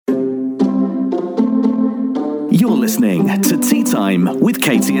You're listening to Tea Time with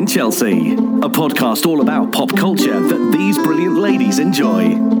Katie and Chelsea, a podcast all about pop culture that these brilliant ladies enjoy.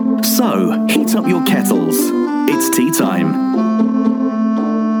 So, heat up your kettles. It's tea time.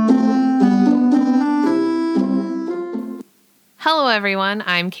 Hello, everyone.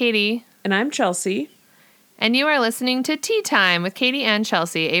 I'm Katie. And I'm Chelsea. And you are listening to Tea Time with Katie and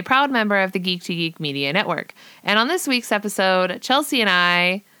Chelsea, a proud member of the Geek to Geek Media Network. And on this week's episode, Chelsea and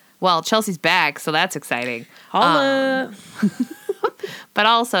I, well, Chelsea's back, so that's exciting. Holla! But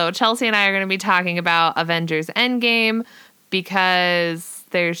also, Chelsea and I are going to be talking about Avengers Endgame because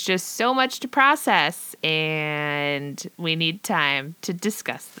there's just so much to process and we need time to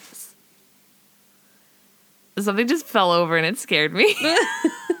discuss this. Something just fell over and it scared me.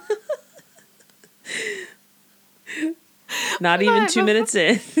 Not even 2 minutes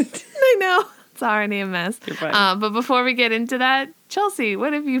in. I know. It's already a mess. You're fine. But before we get into that, Chelsea,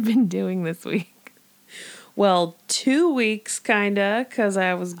 what have you been doing this week? Well, 2 weeks, kinda, because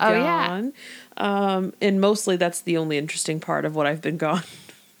I was gone. Yeah. And mostly that's the only interesting part of what I've been gone.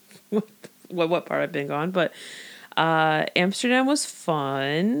 what part I've been gone. But Amsterdam was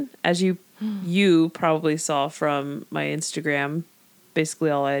fun. As you probably saw from my Instagram,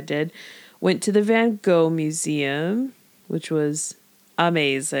 basically all I did. Went to the Van Gogh Museum, which was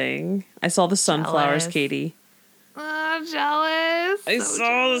amazing. I saw the sunflowers, Jealous. Katie. Oh, jealous. I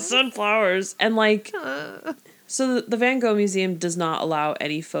saw the sunflowers. And so the Van Gogh Museum does not allow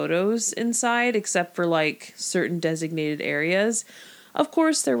any photos inside except for like certain designated areas. Of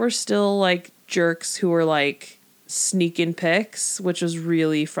course, there were still like jerks who were like sneaking pics, which was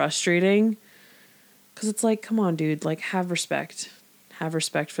really frustrating. Because it's like, come on, dude, like have respect. Have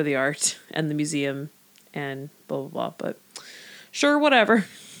respect for the art and the museum and blah, blah, blah. But sure, whatever.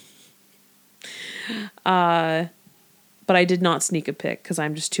 But I did not sneak a pic because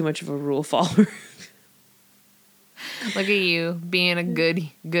I'm just too much of a rule follower. Look at you being a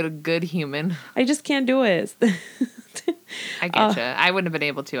good human. I just can't do it. I getcha. I wouldn't have been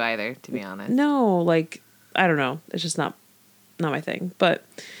able to either, to be honest. No, like, I don't know. It's just not my thing. But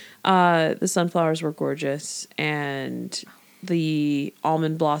the sunflowers were gorgeous and the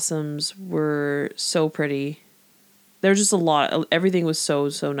almond blossoms were so pretty. There was just a lot. Everything was so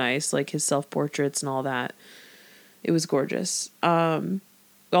nice, like his self-portraits and all that. It was gorgeous. We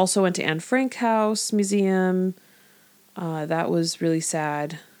also went to Anne Frank House Museum. That was really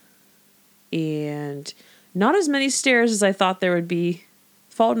sad. And not as many stairs as I thought there would be.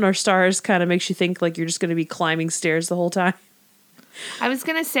 Fault in Our Stars kind of makes you think like you're just going to be climbing stairs the whole time. I was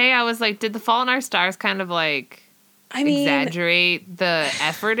going to say, I was like, did The Fault in Our Stars kind of like exaggerate the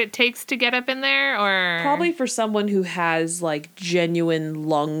effort it takes to get up in there? Or probably for someone who has like genuine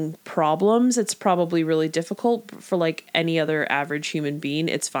lung problems, it's probably really difficult. For like any other average human being,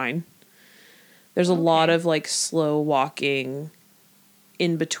 it's fine. There's a lot of like slow walking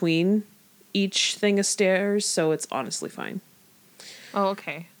in between each thing of stairs, so it's honestly fine. Oh,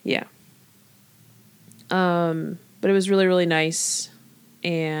 okay. Yeah. But it was really, really nice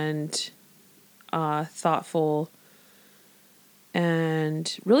and thoughtful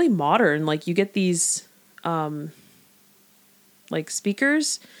and really modern. Like you get these like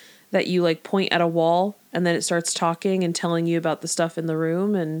speakers that you like point at a wall and then it starts talking and telling you about the stuff in the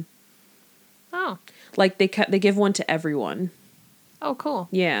room. And like they give one to everyone. Oh, cool.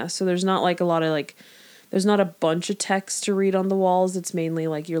 Yeah. So there's not like a lot of like, there's not a bunch of text to read on the walls. It's mainly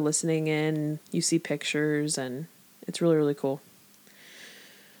like you're listening in and you see pictures and it's really, really cool.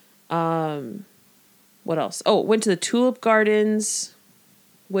 What else? Oh, went to the Tulip Gardens,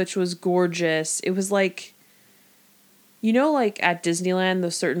 which was gorgeous. It was like, you know, like at Disneyland,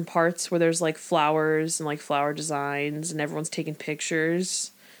 those certain parts where there's like flowers and like flower designs and everyone's taking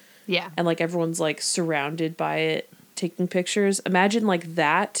pictures. Yeah. And like everyone's like surrounded by it, taking pictures. Imagine like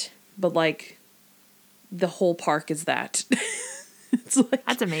that, but like the whole park is that. It's like,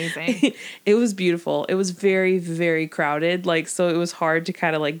 that's amazing. It was beautiful. It was very, very crowded. Like, so it was hard to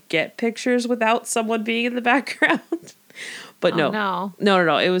kind of like get pictures without someone being in the background. But no.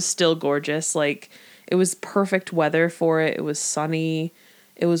 It was still gorgeous. Like, it was perfect weather for it. It was sunny.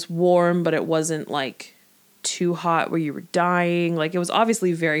 It was warm, but it wasn't like too hot where you were dying. Like, it was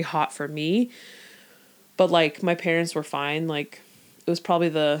obviously very hot for me, but like my parents were fine. Like, it was probably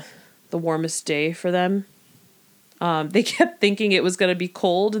the warmest day for them. They kept thinking it was going to be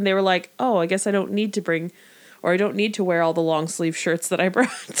cold and they were like, oh, I guess I don't need to wear all the long sleeve shirts that I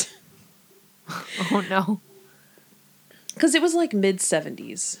brought. Oh no. Cause it was like mid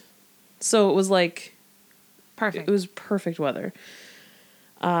 70s. So it was like, perfect. It was perfect weather.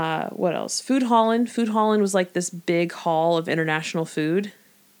 What else? Food Holland. Food Holland was like this big hall of international food.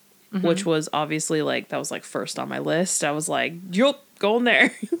 which was obviously like, that was like first on my list. I was like, yup, going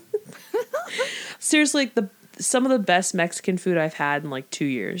there. Seriously, like some of the best Mexican food I've had in like 2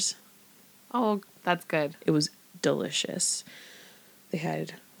 years. Oh, that's good. It was delicious. They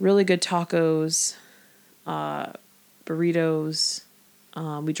had really good tacos, burritos.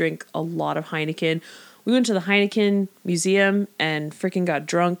 We drank a lot of Heineken. We went to the Heineken Museum and freaking got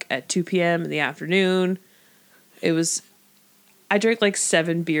drunk at 2 p.m. in the afternoon. I drank like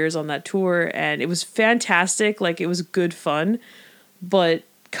 7 beers on that tour, and it was fantastic. Like, it was good fun. But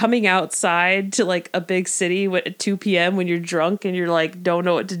coming outside to like a big city at 2 p.m. when you're drunk and you're like, don't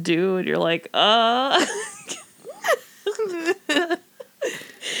know what to do, and you're like,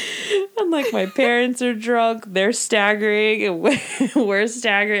 And like, my parents are drunk, they're staggering, and we're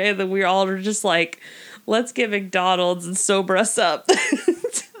staggering, and then we all are just like, let's get McDonald's and sober us up.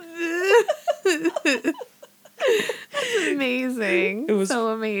 That's amazing. It was so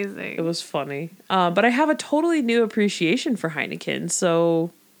amazing. It was funny. But I have a totally new appreciation for Heineken,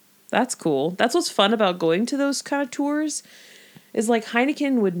 so that's cool. That's what's fun about going to those kind of tours, is like,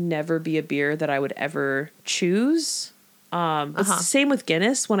 Heineken would never be a beer that I would ever choose. It's the same with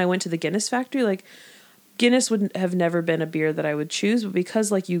Guinness. When I went to the Guinness factory, like, Guinness would have never been a beer that I would choose, but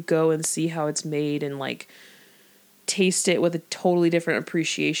because like you go and see how it's made and like taste it with a totally different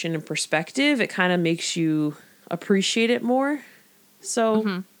appreciation and perspective, it kind of makes you appreciate it more.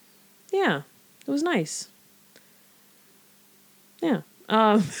 So yeah, it was nice. Yeah.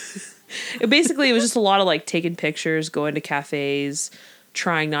 It was just a lot of like taking pictures, going to cafes,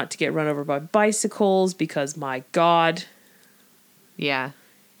 trying not to get run over by bicycles, because my God. Yeah.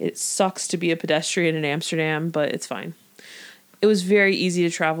 It sucks to be a pedestrian in Amsterdam, but it's fine. It was very easy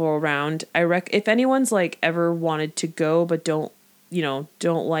to travel around. If anyone's like ever wanted to go but don't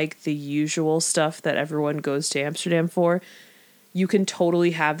like the usual stuff that everyone goes to Amsterdam for, you can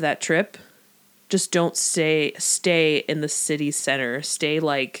totally have that trip. Just don't stay in the city center. Stay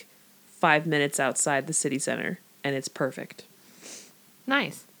like 5 minutes outside the city center, and it's perfect.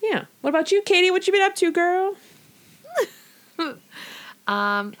 Nice. Yeah. What about you, Katie? What you been up to, girl?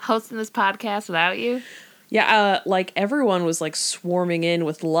 Hosting this podcast without you. Yeah, like everyone was like swarming in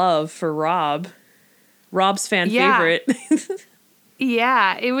with love for Rob. Rob's fan favorite.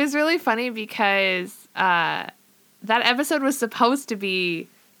 Yeah, it was really funny because that episode was supposed to be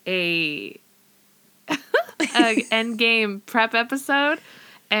a Endgame prep episode,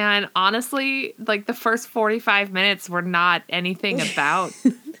 and honestly, like the first 45 minutes were not anything about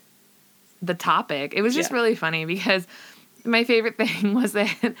the topic. It was just really funny because my favorite thing was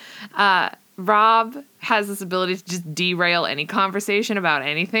that Rob has this ability to just derail any conversation about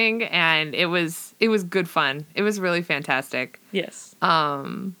anything, and it was good fun. It was really fantastic. Yes.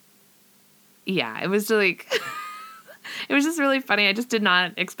 Yeah, it was like it was just really funny. I just did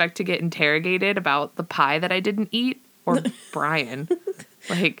not expect to get interrogated about the pie that I didn't eat or Brian.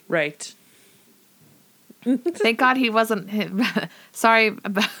 Like, right. Thank God he wasn't. Sorry,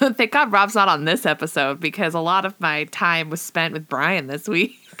 thank God Rob's not on this episode, because a lot of my time was spent with Brian this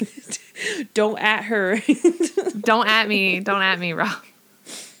week. Don't at her. Don't at me, Rob.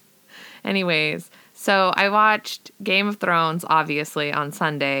 Anyways, so I watched Game of Thrones, obviously, on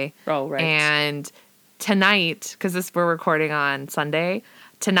Sunday. Oh, right. And tonight, because we're recording on Sunday,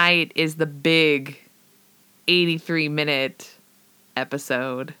 tonight is the big 83-minute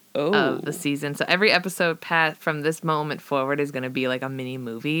episode of the season. So every episode from this moment forward is going to be like a mini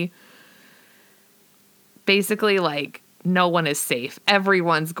movie. Basically, like, no one is safe.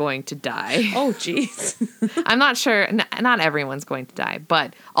 Everyone's going to die. Oh, jeez. I'm not sure. Not everyone's going to die,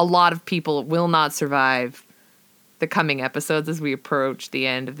 but a lot of people will not survive the coming episodes as we approach the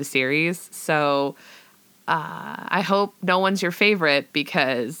end of the series. So I hope no one's your favorite,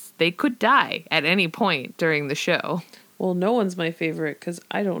 because they could die at any point during the show. Well, no one's my favorite because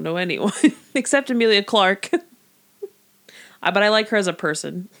I don't know anyone except Emilia Clarke. But I like her as a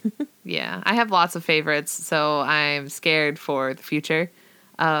person. Yeah, I have lots of favorites, so I'm scared for the future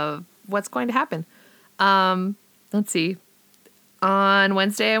of what's going to happen. Let's see. On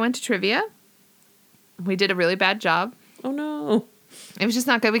Wednesday, I went to trivia. We did a really bad job. Oh, no. It was just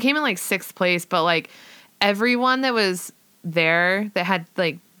not good. We came in like 6th place, but like everyone that was there that had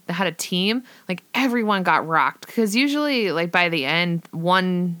a team, like everyone got rocked, because usually like by the end,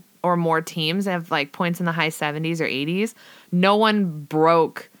 one or more teams have like points in the high 70s or 80s. No one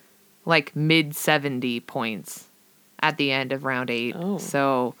broke like mid 70 points at the end of round 8. Oh.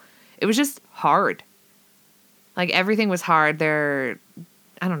 So it was just hard. Like everything was hard.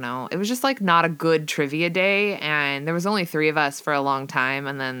 I don't know. It was just like not a good trivia day, and there was only 3 of us for a long time,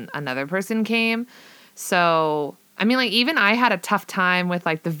 and then another person came. So I mean, like, even I had a tough time with,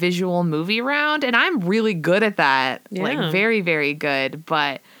 like, the visual movie round, and I'm really good at that. Yeah. Like, very, very good.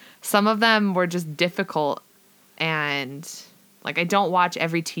 But some of them were just difficult, and, like, I don't watch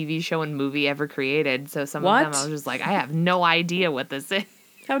every TV show and movie ever created, so some of them I was just like, I have no idea what this is.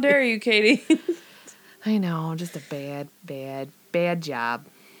 How dare you, Katie? I know, just a bad job.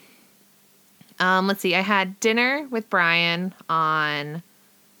 Let's see, I had dinner with Brian on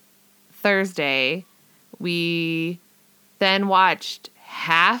Thursday. We then watched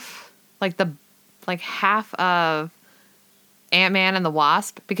half of Ant-Man and the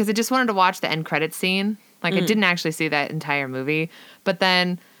Wasp because I just wanted to watch the end credits scene. Like, I didn't actually see that entire movie. But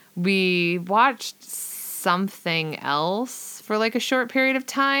then we watched something else for, like, a short period of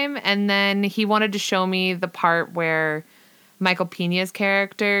time. And then he wanted to show me the part where Michael Pena's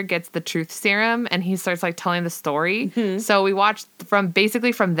character gets the truth serum and he starts, like, telling the story. Mm-hmm. So we watched from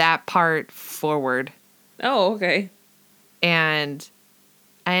that part forward. Oh, okay. And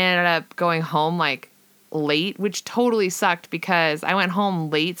I ended up going home, like, late, which totally sucked because I went home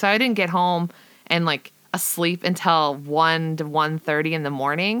late. So I didn't get home and, like, asleep until 1 to 1:30 in the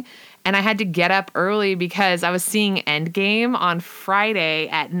morning. And I had to get up early because I was seeing Endgame on Friday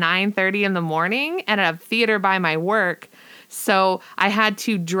at 9:30 in the morning at a theater by my work. So I had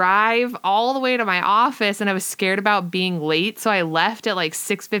to drive all the way to my office, and I was scared about being late. So I left at like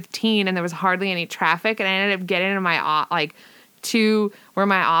 6:15, and there was hardly any traffic. And I ended up getting to where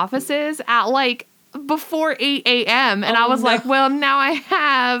my office is at like before 8 a.m. And I was like, well, now I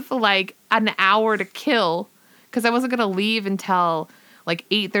have like an hour to kill because I wasn't going to leave until like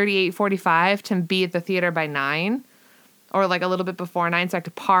 8:30, 8:45 to be at the theater by 9 or like a little bit before 9. So I had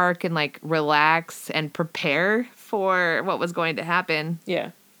to park and like relax and prepare for what was going to happen.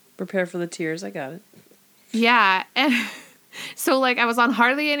 Yeah. Prepare for the tears. I got it. Yeah. And so like I was on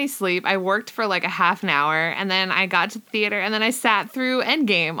hardly any sleep. I worked for like a half an hour and then I got to the theater and then I sat through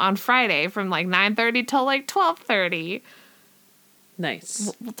Endgame on Friday from like 9:30 till like 12:30. Nice.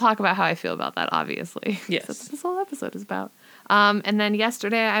 We'll talk about how I feel about that, obviously. Yes. That's what this whole episode is about. And then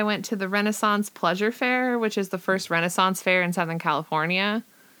yesterday I went to the Renaissance Pleasure Fair, which is the first Renaissance fair in Southern California.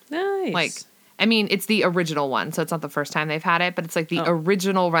 Nice. Like, I mean, it's the original one, so it's not the first time they've had it, but it's like the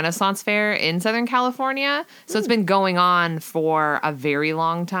original Renaissance fair in Southern California. So it's been going on for a very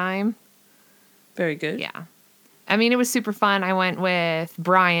long time. Very good. Yeah. I mean, it was super fun. I went with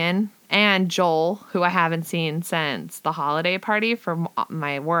Brian and Joel, who I haven't seen since the holiday party for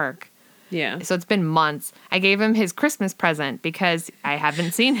my work. Yeah. So it's been months. I gave him his Christmas present because I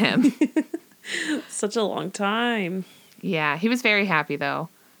haven't seen him. Such a long time. Yeah, he was very happy, though.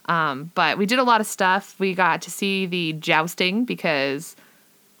 But we did a lot of stuff. We got to see the jousting because,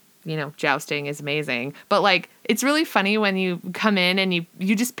 you know, jousting is amazing. But, like, it's really funny when you come in and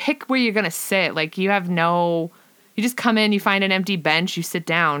you just pick where you're going to sit. Like, you just come in, you find an empty bench, you sit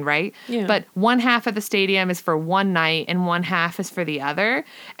down, right? Yeah. But one half of the stadium is for one night and one half is for the other.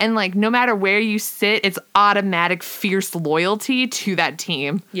 And, like, no matter where you sit, it's automatic fierce loyalty to that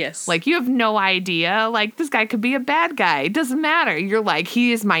team. Yes. Like, you have no idea. Like, this guy could be a bad guy. It doesn't matter. You're like,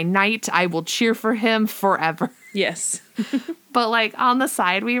 he is my knight. I will cheer for him forever. Yes. But, like, on the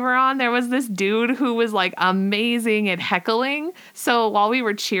side we were on, there was this dude who was, like, amazing at heckling. So while we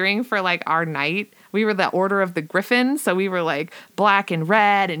were cheering for, like, our knight, we were the Order of the Griffin. So we were, like, black and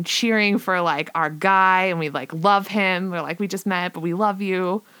red and cheering for, like, our guy. And we, like, love him. We're like, we just met, but we love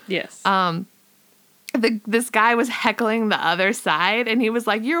you. Yes. This guy was heckling the other side. And he was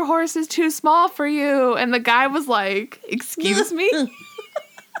like, your horse is too small for you. And the guy was like, excuse me?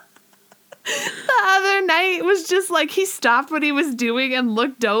 The other night was just like, he stopped what he was doing and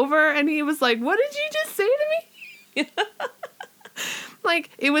looked over and he was like, what did you just say to me? Like,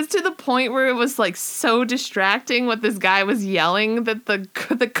 it was to the point where it was like so distracting what this guy was yelling that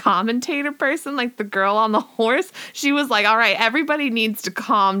the commentator person, like the girl on the horse, she was like, all right, everybody needs to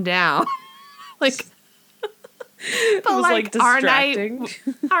calm down. Like, but like our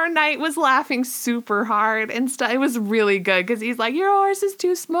knight was laughing super hard and stuff. It was really good because he's like, your horse is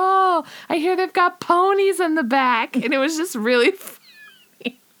too small. I hear they've got ponies in the back. And it was just really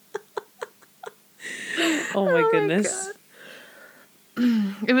funny. Oh my goodness.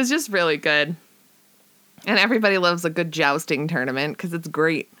 It was just really good. And everybody loves a good jousting tournament because it's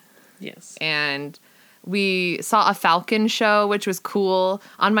great. Yes. And we saw a falcon show, which was cool.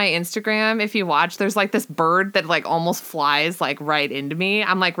 On my Instagram, if you watch, there's like this bird that like almost flies like right into me.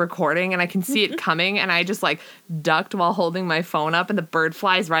 I'm like recording and I can see it coming and I just like ducked while holding my phone up and the bird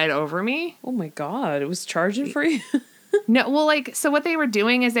flies right over me. Oh my God. It was charging for you? No, well, like, so what they were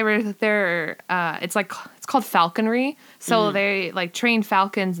doing is it's called falconry. So they like trained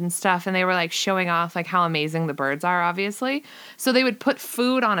falcons and stuff, and they were like showing off like how amazing the birds are, obviously. So they would put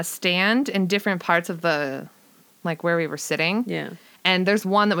food on a stand in different parts of the, like where we were sitting. Yeah. And there's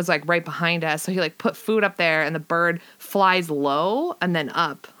one that was like right behind us. So he like put food up there, and the bird flies low and then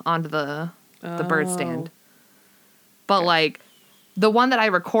up onto the bird stand. But like the one that I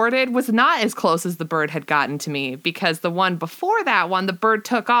recorded was not as close as the bird had gotten to me, because the one before that one, the bird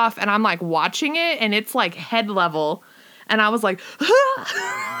took off, and I'm like watching it, and it's like head level. And I was like,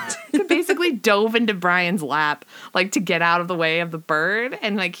 basically dove into Brian's lap, like to get out of the way of the bird.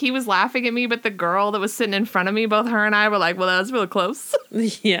 And like he was laughing at me, but the girl that was sitting in front of me, both her and I were like, well, that was really close.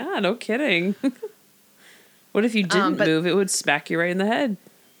 Yeah, no kidding. What if you didn't move? It would smack you right in the head.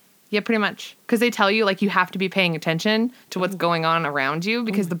 Yeah, pretty much. Because they tell you, like, you have to be paying attention to what's going on around you,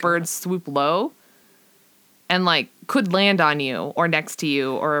 because the birds swoop low and, like, could land on you or next to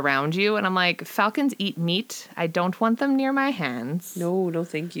you or around you. And I'm like, falcons eat meat. I don't want them near my hands. No,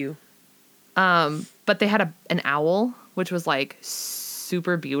 thank you. But they had an owl, which was, like,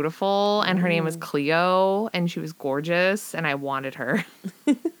 super beautiful. And her name was Cleo, and she was gorgeous, and I wanted her.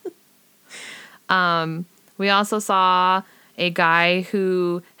 We also saw a guy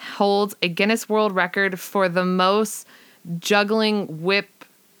who holds a Guinness World Record for the most juggling whip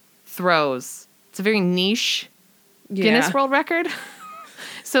throws. It's a very niche Guinness World Record.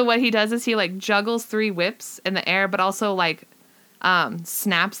 So what he does is he like juggles 3 whips in the air, but also like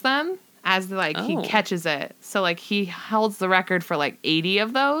snaps them as like he catches it. So like he holds the record for like 80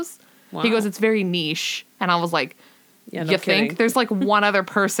 of those. Wow. He goes, it's very niche. And I was like, yeah, no you kidding. think there's like one other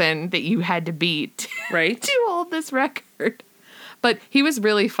person that you had to beat right to hold this record? But he was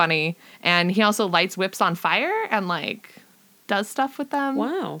really funny, and he also lights whips on fire and like does stuff with them.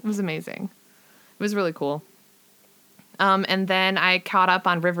 Wow. It was amazing. It was really cool. And then I caught up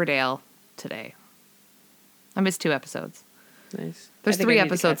on Riverdale today. I missed 2 episodes. Nice. There's 3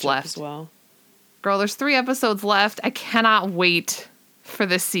 episodes left. As well. Girl, there's 3 episodes left. I cannot wait for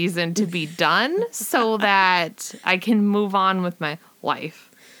this season to be done so that I can move on with my life.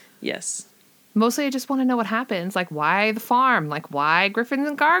 Yes. Mostly I just want to know what happens. Like, why the farm? Like, why Griffins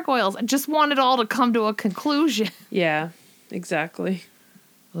and Gargoyles? I just want it all to come to a conclusion. Yeah, exactly.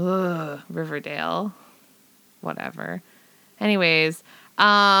 Ugh, Riverdale. Whatever. Anyways,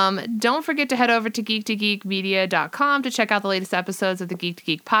 don't forget to head over to geek2geekmedia.com to check out the latest episodes of the Geek to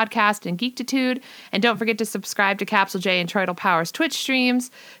Geek podcast and Geektitude. And don't forget to subscribe to Capsule J and Troidal Power's Twitch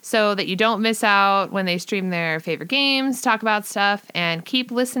streams so that you don't miss out when they stream their favorite games, talk about stuff, and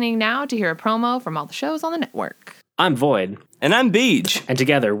keep listening now to hear a promo from all the shows on the network. I'm Void. And I'm Beej. And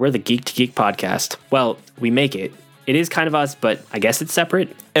together, we're the Geek to Geek podcast. Well, we make it. It is kind of us, but I guess it's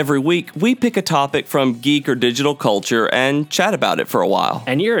separate. Every week, we pick a topic from geek or digital culture and chat about it for a while.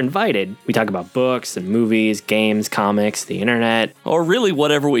 And you're invited. We talk about books and movies, games, comics, the internet. Or really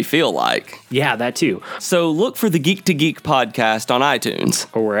whatever we feel like. Yeah, that too. So look for the Geek to Geek podcast on iTunes.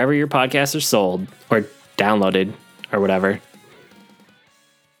 Or wherever your podcasts are sold, or downloaded, or whatever.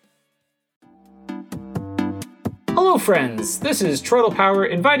 Hello friends, this is Troidal Power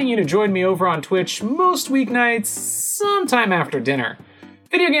inviting you to join me over on Twitch most weeknights, sometime after dinner.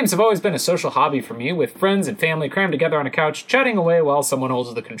 Video games have always been a social hobby for me, with friends and family crammed together on a couch, chatting away while someone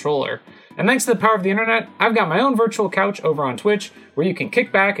holds the controller. And thanks to the power of the internet, I've got my own virtual couch over on Twitch, where you can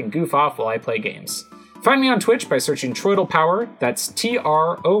kick back and goof off while I play games. Find me on Twitch by searching Troidal Power, that's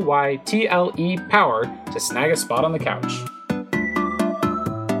TROYTLE Power, to snag a spot on the couch.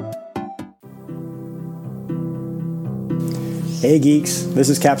 Hey geeks, this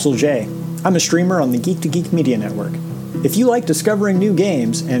is Capsule J. I'm a streamer on the Geek to Geek Media Network. If you like discovering new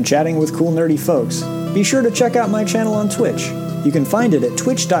games and chatting with cool nerdy folks, be sure to check out my channel on Twitch. You can find it at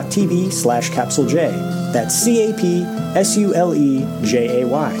twitch.tv/CapsuleJ. That's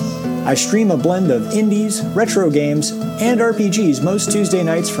CapsuleJay. I stream a blend of indies, retro games, and RPGs most Tuesday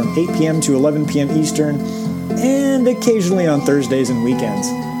nights from 8 p.m. to 11 p.m. Eastern, and occasionally on Thursdays and weekends.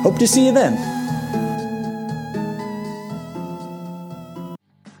 Hope to see you then.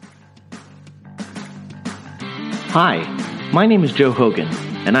 Hi, my name is Joe Hogan,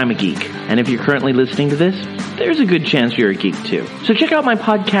 and I'm a geek. And if you're currently listening to this, there's a good chance you're a geek too. So check out my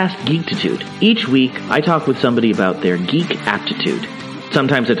podcast, Geektitude. Each week, I talk with somebody about their geek aptitude.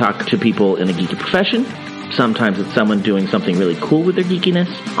 Sometimes I talk to people in a geeky profession. Sometimes it's someone doing something really cool with their geekiness.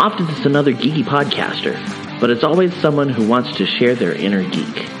 Often it's another geeky podcaster. But it's always someone who wants to share their inner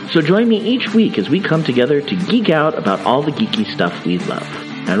geek. So join me each week as we come together to geek out about all the geeky stuff we love.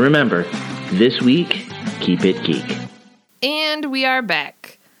 And remember, this week, keep it geek. And we are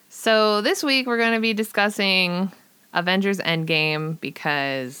back. So this week we're going to be discussing Avengers Endgame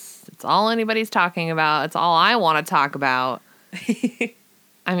because It's all anybody's talking about. It's all I want to talk about.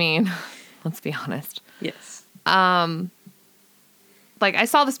 I mean, let's be honest. Yes. Like, I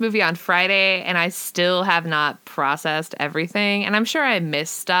saw this movie on Friday, and I still have not processed everything. And I'm sure I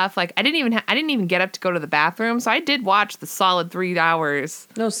missed stuff. Like, I didn't even get up to go to the bathroom. So I did watch the solid 3 hours.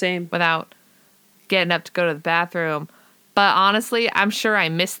 No, same. Without getting up to go to the bathroom. But honestly, I'm sure I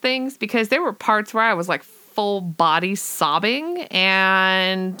missed things because there were parts where I was like full body sobbing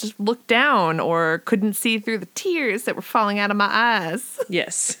and just looked down or couldn't see through the tears that were falling out of my eyes.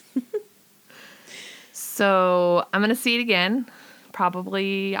 Yes. So I'm going to see it again.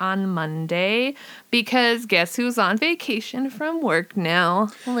 Probably on Monday, because guess who's on vacation from work now?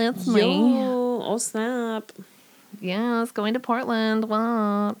 Well, it's me. Oh, snap. Yeah, it's going to Portland.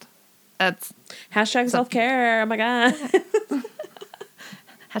 What? That's hashtag self-care. Oh my God.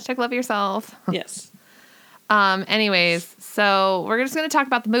 Hashtag love yourself. Yes. Anyways, so we're just going to talk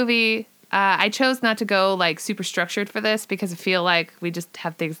about the movie. I chose not to go like super structured for this because I feel like we just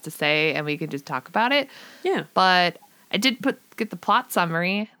have things to say and we can just talk about it. Yeah. But I did get the plot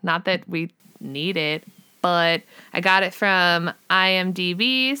summary. Not that we need it, but I got it from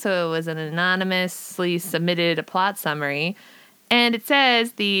IMDb, so it was an anonymously submitted a plot summary. And it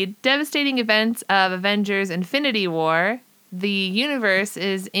says, the devastating events of Avengers Infinity War, the universe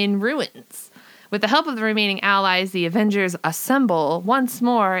is in ruins. With the help of the remaining allies, the Avengers assemble once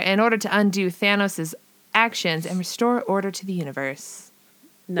more in order to undo Thanos' actions and restore order to the universe.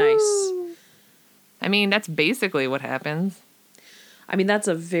 Nice. Woo. I mean, that's basically what happens. I mean, that's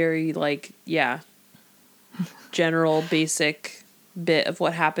a very, like, yeah, general, basic bit of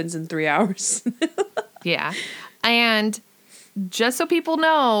what happens in 3 hours. Yeah. And just so people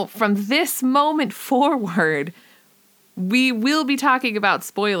know, from this moment forward, we will be talking about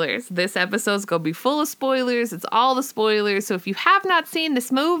spoilers. This episode's going to be full of spoilers. It's all the spoilers. So if you have not seen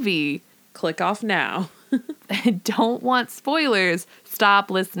this movie, click off now. Don't want spoilers,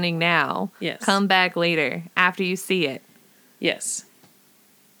 stop listening now. Yes. Come back later after you see it. Yes.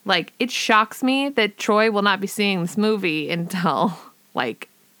 Like, it shocks me that Troy will not be seeing this movie until, like,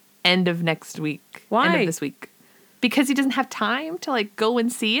 end of next week. Why? End of this week. Because he doesn't have time to, like, go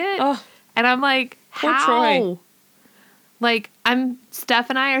and see it. Oh, and I'm like, poor how? Troy. Like, Steph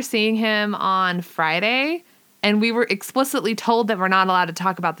and I are seeing him on Friday, and we were explicitly told that we're not allowed to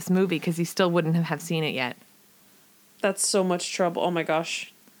talk about this movie because he still wouldn't have seen it yet. That's so much trouble. Oh my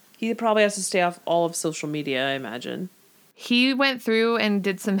gosh. He probably has to stay off all of social media, I imagine. He went through and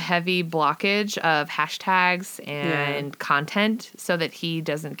did some heavy blockage of hashtags and content so that he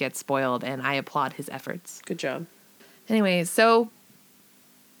doesn't get spoiled, and I applaud his efforts. Good job. Anyways, so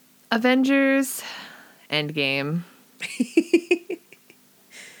Avengers Endgame.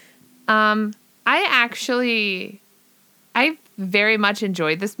 I very much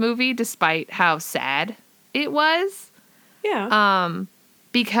enjoyed this movie despite how sad it was. Yeah.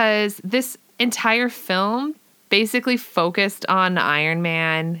 Because this entire film basically focused on Iron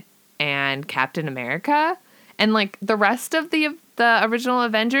Man and Captain America and like the rest of the original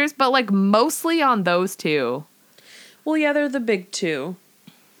Avengers, but like mostly on those two. Well, yeah, they're the big two.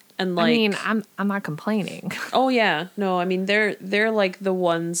 And like, I mean, I'm not complaining. Oh yeah. No, I mean they're like the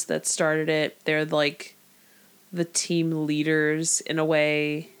ones that started it. They're like the team leaders in a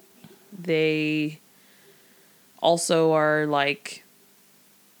way. They also are like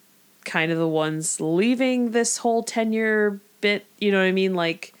kind of the ones leaving this whole tenure bit, you know what I mean?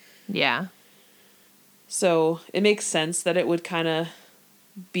 Like, yeah. So it makes sense that it would kind of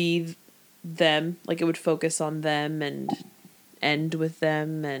be them, like it would focus on them and end with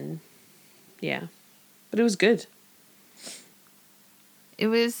them, and yeah. But it was good. It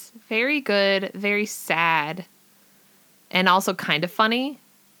was very good, very sad, and also kind of funny.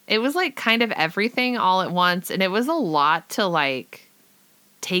 It was like kind of everything all at once, and it was a lot to like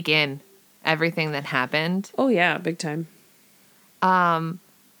take in everything that happened. Oh yeah, big time.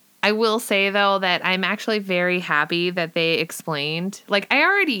 I will say though that I'm actually very happy that they explained, like I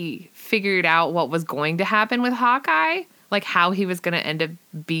already figured out what was going to happen with Hawkeye, like how he was going to end up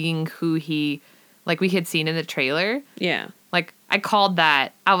being who he, like we had seen in the trailer. Yeah. Like I called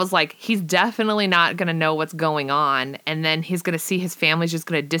that. I was like, he's definitely not going to know what's going on. And then he's going to see his family's just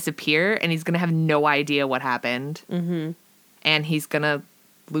going to disappear and he's going to have no idea what happened. Mm-hmm. And he's going to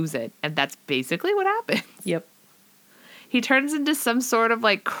lose it. And that's basically what happened. Yep. He turns into some sort of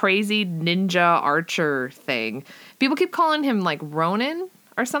like crazy ninja archer thing. People keep calling him like Ronin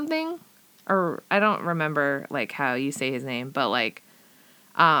or something. Or I don't remember like how you say his name, but like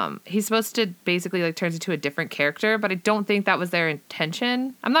he's supposed to basically like turns into a different character, but I don't think that was their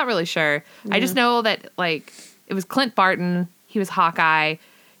intention. I'm not really sure. Yeah. I just know that like it was Clint Barton. He was Hawkeye.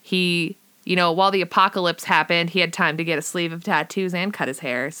 he, while the apocalypse happened, he had time to get a sleeve of tattoos and cut his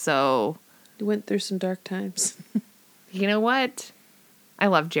hair. So he went through some dark times. You know what? I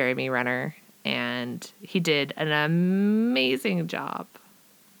love Jeremy Renner, and he did an amazing job.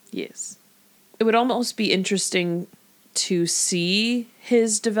 Yes. It would almost be interesting to see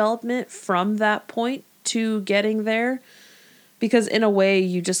his development from that point to getting there, because in a way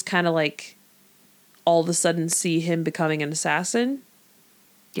you just kind of like all of a sudden see him becoming an assassin.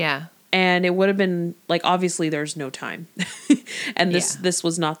 Yeah. And it would have been like, obviously there's no time and this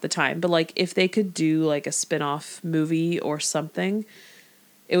was not the time, but like if they could do like a spin-off movie or something,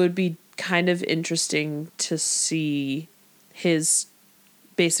 it would be kind of interesting to see his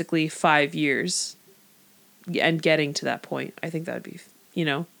basically 5 years and getting to that point. I think that would be,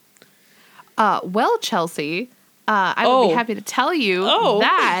 Well, Chelsea, I would be happy to tell you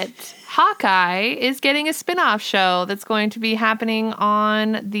that Hawkeye is getting a spin-off show that's going to be happening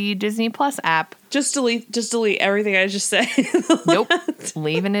on the Disney Plus app. Just delete everything I just said. Nope.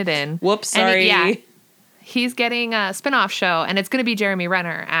 Leaving it in. Whoops, sorry. He's getting a spin-off show, and it's going to be Jeremy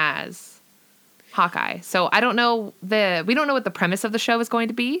Renner as Hawkeye. So we don't know what the premise of the show is going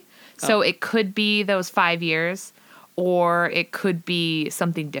to be. So it could be those 5 years, or it could be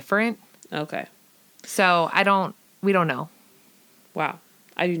something different. Okay. So we don't know. Wow.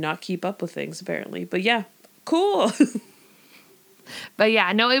 I do not keep up with things apparently, but yeah, cool. But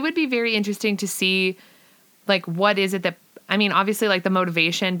yeah, no, it would be very interesting to see like, what is it that, obviously like the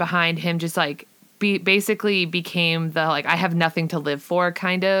motivation behind him just like basically became the, like, I have nothing to live for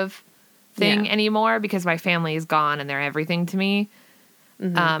kind of thing anymore because my family is gone and they're everything to me.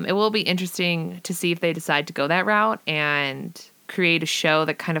 Mm-hmm. It will be interesting to see if they decide to go that route and create a show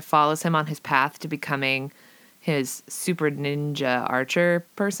that kind of follows him on his path to becoming his super ninja archer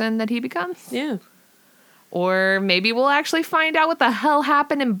person that he becomes. Yeah. Or maybe we'll actually find out what the hell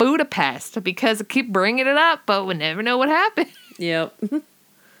happened in Budapest, because I keep bringing it up, but we never know what happened. Yep.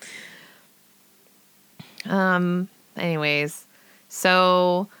 Anyways,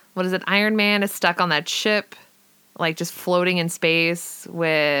 so what is it? Iron Man is stuck on that ship, like just floating in space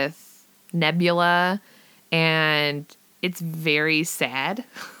with Nebula, and it's very sad.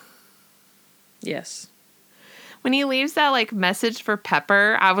 Yes. When he leaves that like message for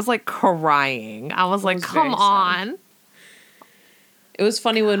Pepper, I was like crying. I was like, come on. It was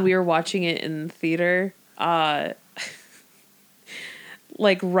funny when we were watching it in the theater,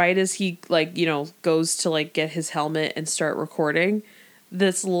 like right as he goes to like get his helmet and start recording,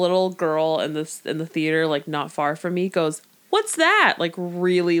 this little girl in the theater, like not far from me, goes, "What's that?" Like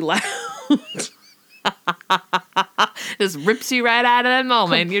really loud. Just rips you right out of that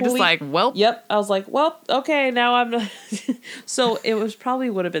moment. You're just like, well. Yep. I was like, well, okay, now I'm. So it was probably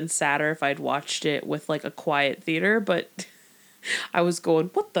would have been sadder if I'd watched it with like a quiet theater, but I was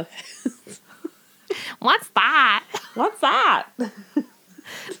going, what the? What's that? What's that?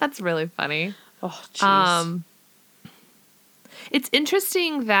 That's really funny. Oh, jeez. It's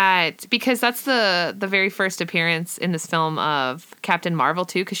interesting that, because that's the very first appearance in this film of Captain Marvel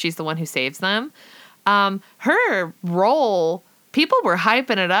too, because she's the one who saves them. Her role, people were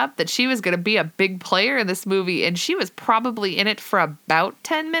hyping it up that she was going to be a big player in this movie, and she was probably in it for about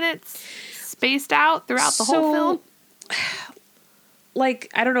 10 minutes, spaced out throughout the whole film.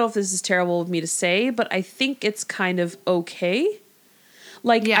 Like, I don't know if this is terrible of me to say, but I think it's kind of okay.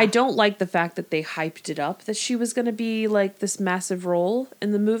 Like, I don't like the fact that they hyped it up that she was going to be like this massive role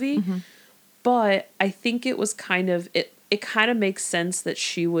in the movie, but I think it was kind of it kind of makes sense that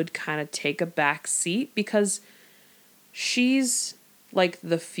she would kind of take a back seat because she's like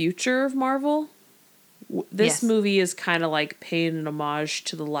the future of Marvel. This movie is kind of like paying an homage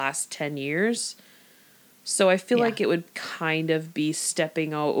to the last 10 years. So I feel like it would kind of be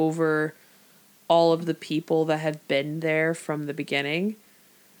stepping over all of the people that have been there from the beginning.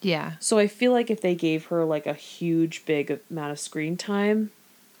 Yeah. So I feel like if they gave her like a huge, big amount of screen time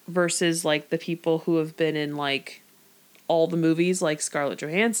versus like the people who have been in like all the movies like Scarlett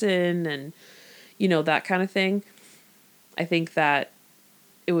Johansson and, that kind of thing, I think that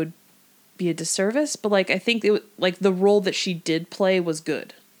it would be a disservice. But like, I think it like the role that she did play was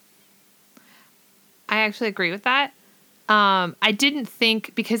good. I actually agree with that. I didn't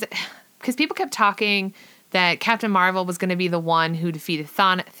think, because people kept talking that Captain Marvel was going to be the one who defeated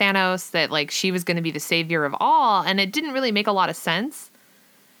Thanos, that like she was going to be the savior of all, and it didn't really make a lot of sense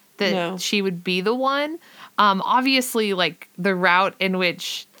that she would be the one. Obviously, like the route in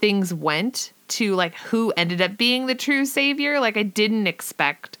which things went to like who ended up being the true savior, like I didn't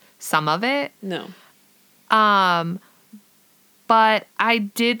expect some of it. No. But I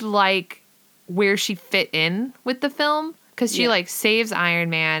did like where she fit in with the film, because she like saves Iron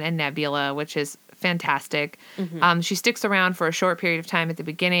Man and Nebula, which is fantastic. She sticks around for a short period of time at the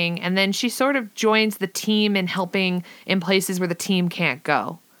beginning, and then she sort of joins the team in helping in places where the team can't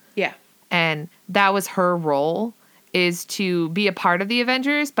go. Yeah. And that was her role, is to be a part of the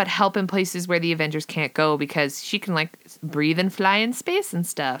Avengers, but help in places where the Avengers can't go, because she can like breathe and fly in space and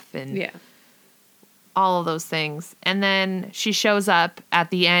stuff. And all of those things. And then she shows up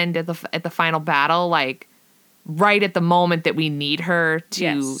at the end at the final battle, like right at the moment that we need her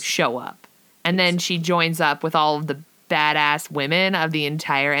to show up. And then she joins up with all of the badass women of the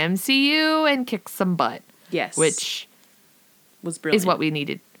entire MCU and kicks some butt. Yes. Which was brilliant. Is what we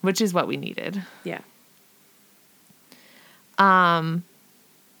needed. Which is what we needed. Yeah.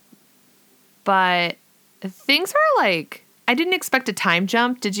 But things were like, I didn't expect a time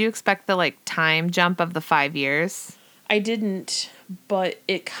jump. Did you expect the like time jump of the 5 years? I didn't, but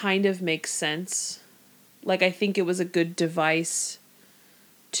it kind of makes sense. Like, I think it was a good device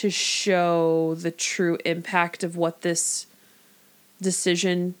to show the true impact of what this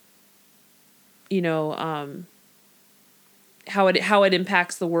decision, you know, how it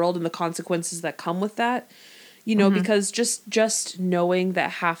impacts the world and the consequences that come with that. You know, because just knowing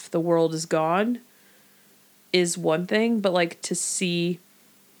that half the world is gone is one thing, but like to see,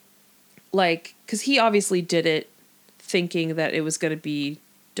 like, because he obviously did it thinking that it was going to be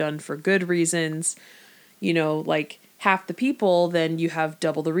done for good reasons, you know, like half the people, then you have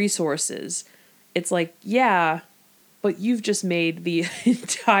double the resources. It's like, yeah, but you've just made the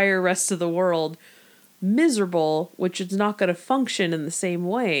entire rest of the world miserable, which is not going to function in the same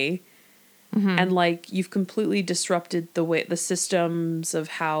way. And like, you've completely disrupted the way, the systems of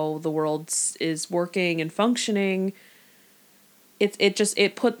how the world is working and functioning. There's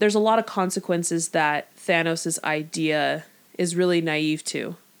a lot of consequences that Thanos' idea is really naive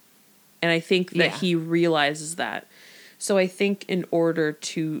to. And I think that he realizes that. So I think in order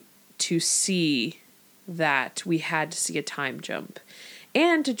to see that, we had to see a time jump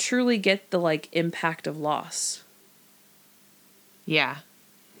and to truly get the like impact of loss. Yeah.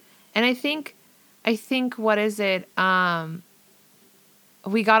 And I think what is it?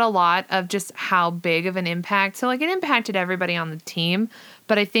 We got a lot of just how big of an impact. So like it impacted everybody on the team,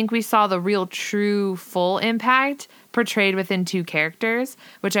 but I think we saw the real true full impact portrayed within two characters,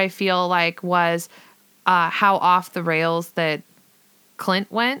 which I feel like was how off the rails that Clint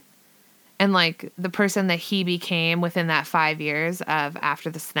went, and like the person that he became within that 5 years of after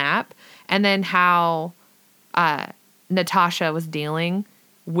the snap, and then how Natasha was dealing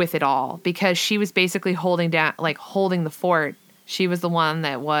with it all, because she was basically holding the fort. She was the one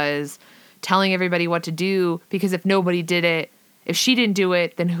that was telling everybody what to do, because if nobody did it, if she didn't do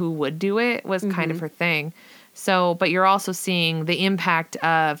it, then who would do it, was kind of her thing. So, but you're also seeing the impact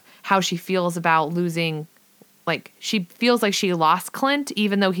of how she feels about losing, like she feels like she lost Clint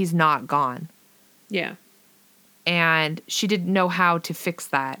even though he's not gone. Yeah. And she didn't know how to fix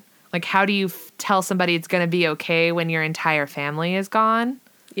that. Like, how do you tell somebody it's going to be okay when your entire family is gone?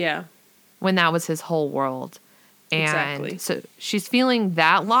 Yeah. When that was his whole world. And exactly. So she's feeling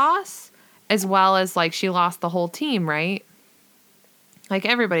that loss, as well as like she lost the whole team, right? Like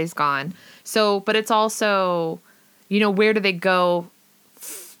everybody's gone. So, but it's also, you know, where do they go?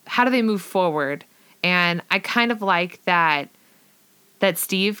 How do they move forward? And I kind of like that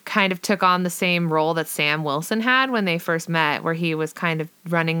Steve kind of took on the same role that Sam Wilson had when they first met, where he was kind of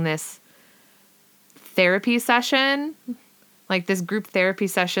running this therapy session, like this group therapy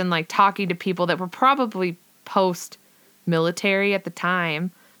session, like talking to people that were probably post-military at the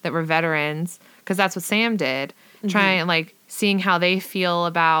time, that were veterans, because that's what Sam did, trying, like, seeing how they feel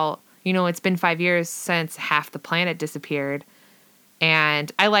about, you know, it's been 5 years since half the planet disappeared.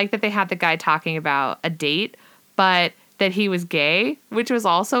 And I like that they had the guy talking about a date, but that he was gay, which was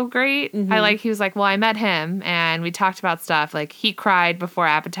also great. He was like, well, I met him and we talked about stuff. Like, he cried before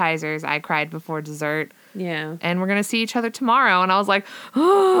appetizers, I cried before dessert. Yeah. And we're going to see each other tomorrow. And I was like,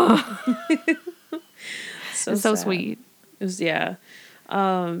 oh. so sweet. It was, yeah.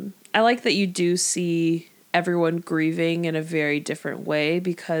 I like that you do see everyone grieving in a very different way,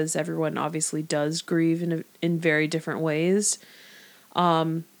 because everyone obviously does grieve in very different ways.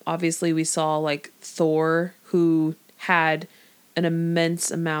 Obviously we saw like Thor, who had an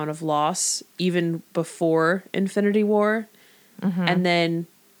immense amount of loss even before Infinity War, and then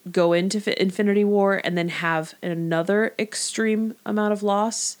go into Infinity War and then have another extreme amount of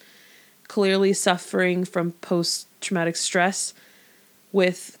loss, clearly suffering from post-traumatic stress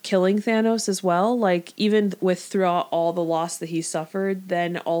with killing Thanos as well. Like, even with throughout all the loss that he suffered,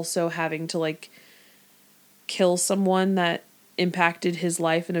 then also having to like kill someone that impacted his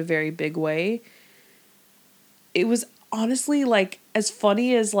life in a very big way. It was honestly, like, as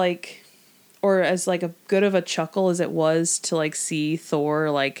funny as, like, or as, like, a good of a chuckle as it was to, like, see Thor,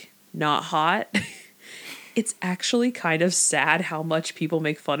 like, not hot, it's actually kind of sad how much people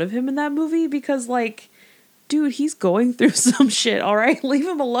make fun of him in that movie because, like, dude, he's going through some shit, all right? Leave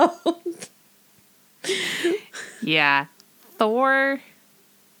him alone. Yeah. Thor.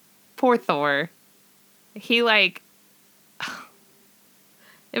 Poor Thor. He, like...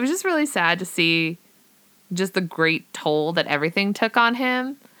 It was just really sad to see just the great toll that everything took on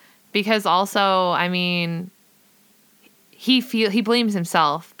him. Because also, I mean... He blames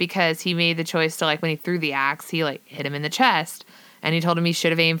himself because he made the choice to, like, when he threw the axe, he, like, hit him in the chest. And he told him he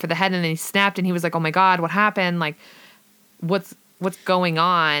should have aimed for the head, and then he snapped, and he was like, oh my God, what happened? Like, what's going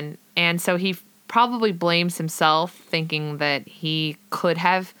on? And so he probably blames himself, thinking that he could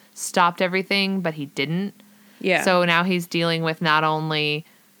have stopped everything, but he didn't. Yeah. So now he's dealing with not only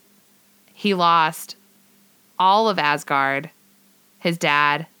he lost all of Asgard, his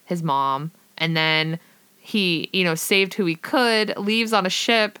dad, his mom, and then he, saved who he could, leaves on a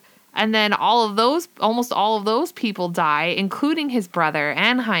ship, and then almost all of those people die, including his brother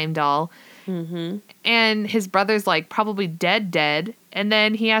and Heimdall. Mm-hmm. And his brother's, like, probably dead. And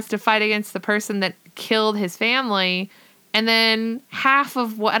then he has to fight against the person that killed his family. And then half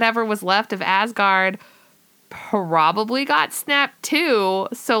of whatever was left of Asgard probably got snapped too.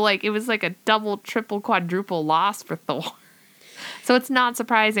 So, like, it was like a double, triple, quadruple loss for Thor. So it's not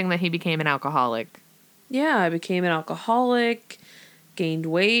surprising that he became an alcoholic. Yeah, I became an alcoholic, gained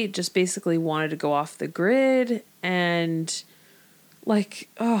weight, just basically wanted to go off the grid, and, like,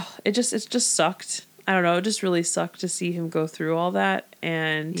 it just sucked. I don't know, it just really sucked to see him go through all that,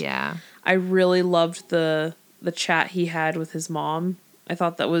 and yeah, I really loved the chat he had with his mom. I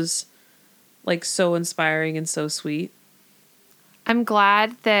thought that was, like, so inspiring and so sweet. I'm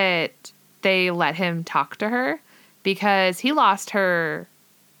glad that they let him talk to her, because he lost her,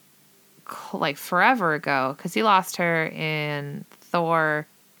 like, forever ago, because he lost her in Thor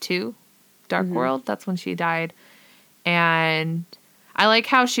 2, Dark World. That's when she died. And I like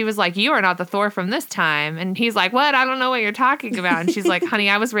how she was like, you are not the Thor from this time. And he's like, what? I don't know what you're talking about. And she's like, honey,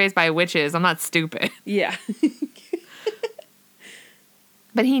 I was raised by witches. I'm not stupid. Yeah.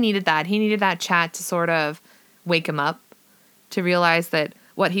 But he needed that. He needed that chat to sort of wake him up, to realize that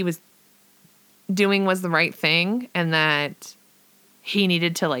what he was doing was the right thing, and that he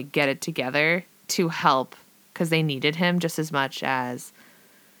needed to, like, get it together to help, because they needed him just as much as,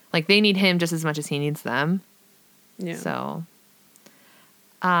 like, they need him just as much as he needs them. Yeah. So,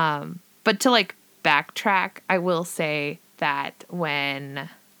 but to, like, backtrack, I will say that when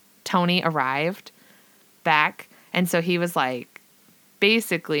Tony arrived back, and so he was, like,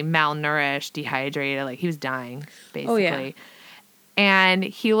 basically malnourished, dehydrated, like, he was dying, basically. Oh, yeah. And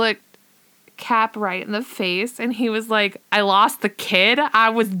he looked Cap right in the face, and he was like, I lost the kid. I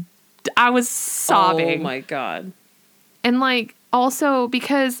was sobbing. Oh my God. And, like, also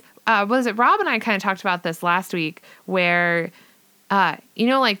because was it Rob and I kind of talked about this last week, where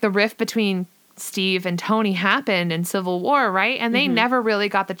like, the rift between Steve and Tony happened in Civil War, right? And they never really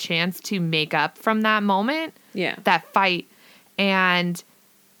got the chance to make up from that moment. Yeah. That fight. And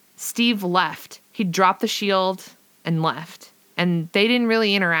Steve left. He dropped the shield and left. And they didn't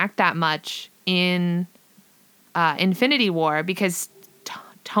really interact that much in Infinity War, because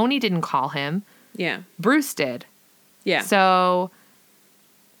Tony didn't call him. Yeah. Bruce did. Yeah. So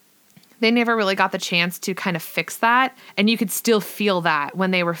they never really got the chance to kind of fix that. And you could still feel that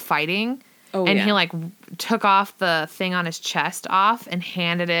when they were fighting. Oh, and yeah. he, like, took off the thing on his chest off and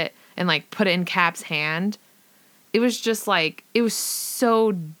handed it and, like, put it in Cap's hand. It was just, like, it was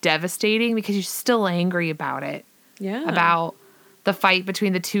so devastating, because you're still angry about it. Yeah. About the fight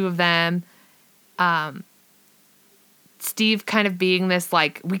between the two of them. Steve kind of being this,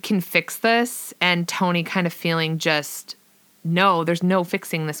 like, we can fix this, and Tony kind of feeling just, no, there's no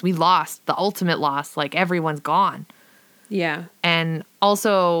fixing this. We lost the ultimate loss. Like, everyone's gone. Yeah. And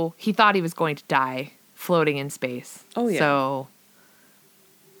also, he thought he was going to die floating in space. Oh, yeah. So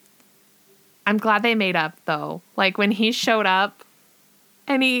I'm glad they made up, though. Like, when he showed up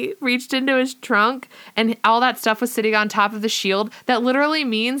and he reached into his trunk and all that stuff was sitting on top of the shield, that literally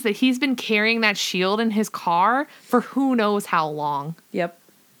means that he's been carrying that shield in his car for who knows how long. Yep.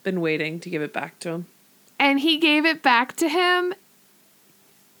 Been waiting to give it back to him. And he gave it back to him.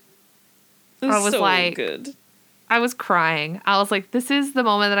 I was so like, good. I was crying. I was like, this is the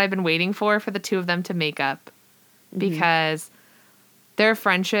moment that I've been waiting for the two of them to make up. Because their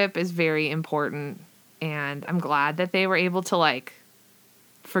friendship is very important. And I'm glad that they were able to, like,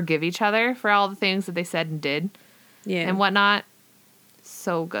 forgive each other for all the things that they said and did. Yeah. And whatnot.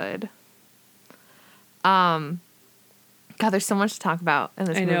 So good. God, there's so much to talk about in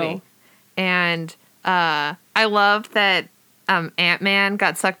this movie. Know. And I love that Ant-Man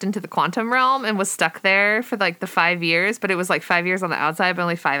got sucked into the quantum realm and was stuck there for like the 5 years, but it was like 5 years on the outside, but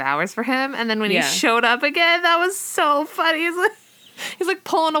only 5 hours for him. And then when he showed up again, that was so funny. He's like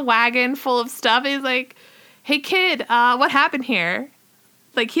pulling a wagon full of stuff. He's like, hey kid, what happened here?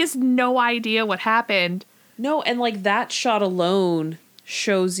 Like, he has no idea what happened. No, and like that shot alone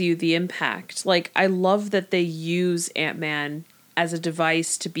shows you the impact. Like, I love that they use Ant-Man as a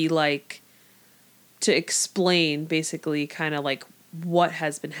device to be like, to explain basically kind of like what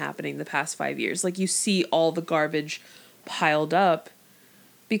has been happening the past 5 years. Like, you see all the garbage piled up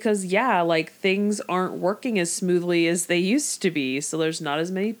because like things aren't working as smoothly as they used to be. So there's not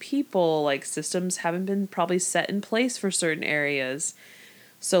as many people, like systems haven't been probably set in place for certain areas.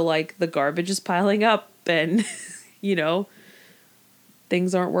 So like the garbage is piling up and, you know,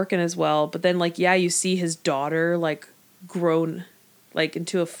 things aren't working as well. But then like, you see his daughter like grown like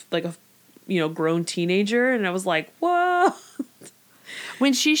into a grown teenager. And I was like, whoa.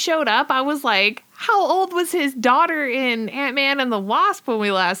 When she showed up, I was like, how old was his daughter in Ant-Man and the Wasp when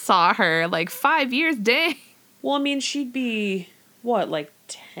we last saw her? Like 5 years, dang. Well, I mean, she'd be, what, like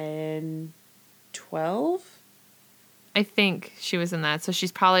 10, 12? I think she was in that. So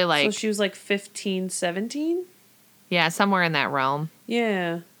she's probably like... So she was like 15, 17? Yeah, somewhere in that realm.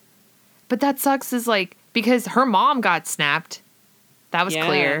 Yeah. But that sucks is like, because her mom got snapped. That was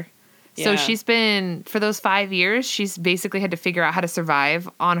clear. So she's been, for those 5 years, she's basically had to figure out how to survive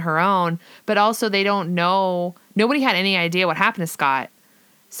on her own. But also they don't know, nobody had any idea what happened to Scott.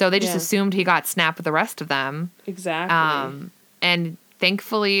 So they just assumed he got snapped with the rest of them. Exactly. And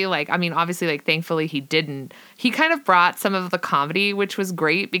thankfully, thankfully he didn't. He kind of brought some of the comedy, which was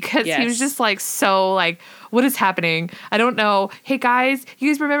great because he was just like, so like, what is happening? I don't know. Hey guys, you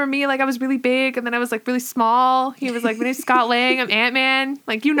guys remember me? Like I was really big and then I was like really small. He was like, my name's Scott Lang. I'm Ant-Man.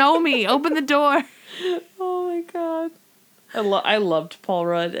 Like, you know me. Open the door. Oh my God. I loved Paul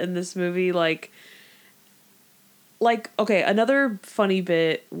Rudd in this movie. Like, okay, another funny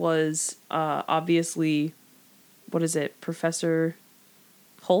bit was obviously, what is it? Professor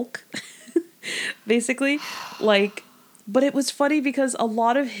Hulk, basically. Like, but it was funny because a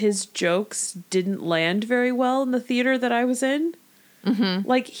lot of his jokes didn't land very well in the theater that I was in. Mm-hmm.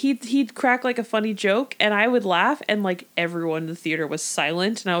 Like, he'd crack like a funny joke and I would laugh and like everyone in the theater was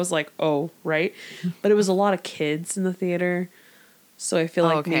silent and I was like, oh, right. But it was a lot of kids in the theater. So I feel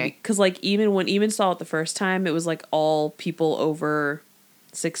like maybe, because like even when Eamon saw it the first time, it was like all people over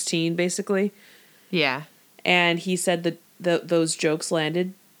 16 basically. Yeah. And he said that those jokes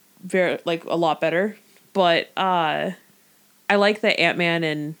landed very like a lot better. But I like that Ant-Man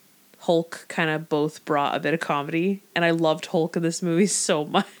and Hulk kind of both brought a bit of comedy, and I loved Hulk in this movie so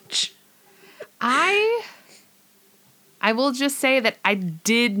much. I will just say that I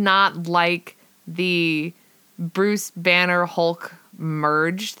did not like the Bruce Banner Hulk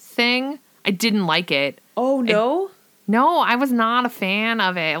merged thing. I didn't like it. Oh no? No, I was not a fan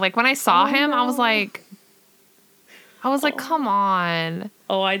of it. Like when I saw him, no. I was like, come on.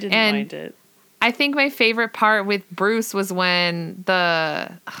 Oh, I didn't mind it. I think my favorite part with Bruce was when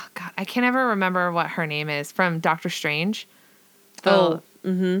I can't ever remember what her name is from Doctor Strange. The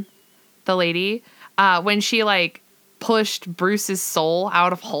lady. When she like pushed Bruce's soul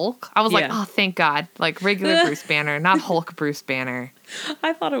out of Hulk. I was like, oh, thank God. Like regular Bruce Banner, not Hulk Bruce Banner.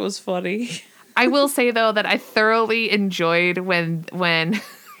 I thought it was funny. I will say though that I thoroughly enjoyed when when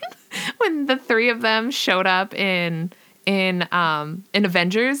the three of them showed up in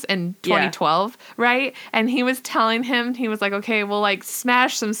Avengers in 2012, right? And he was telling him, he was like, okay, we'll like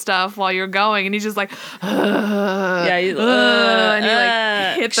smash some stuff while you're going. And he's just like, and he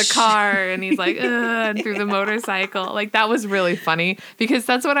like hit the car and he's like, and through the motorcycle. Like that was really funny because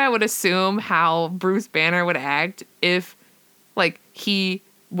that's what I would assume how Bruce Banner would act if like he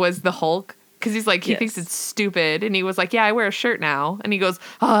was the Hulk. Because he's like, he thinks it's stupid. And he was like, yeah, I wear a shirt now. And he goes,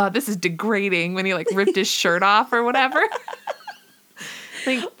 this is degrading when he like ripped his shirt off or whatever.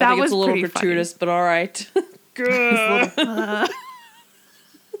 Like, that was it's a little pretty gratuitous, funny. But all right.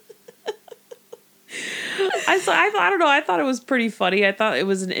 I don't know. I thought it was pretty funny. I thought it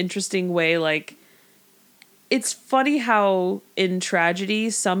was an interesting way. Like, it's funny how in tragedy,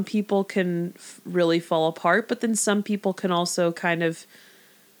 some people can really fall apart, but then some people can also kind of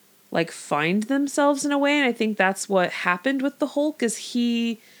like find themselves in a way. And I think that's what happened with the Hulk is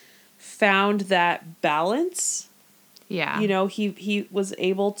he found that balance. Yeah. You know, he was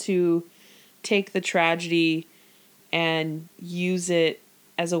able to take the tragedy and use it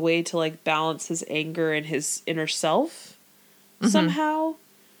as a way to like balance his anger and his inner self somehow.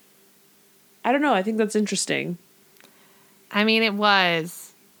 I don't know. I think that's interesting. I mean, it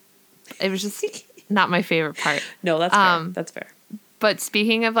was just not my favorite part. No, that's fair. That's fair. But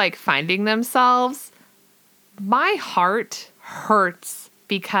speaking of like finding themselves, my heart hurts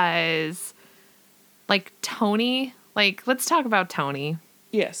because like Tony, like let's talk about Tony.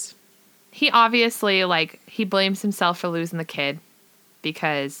 Yes. He obviously like he blames himself for losing the kid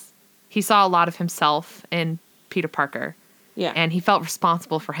because he saw a lot of himself in Peter Parker. Yeah. And he felt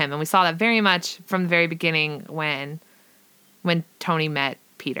responsible for him. And we saw that very much from the very beginning when Tony met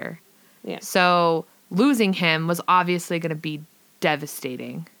Peter. Yeah. So losing him was obviously going to be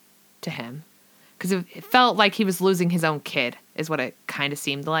devastating to him because it felt like he was losing his own kid is what it kind of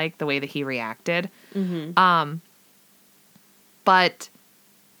seemed like, the way that he reacted. Mm-hmm. But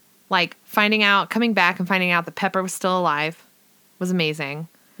like coming back and finding out that Pepper was still alive was amazing.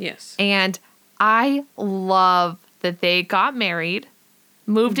 Yes. And I love that they got married,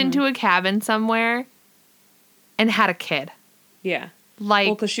 moved into a cabin somewhere, and had a kid. Yeah. Like,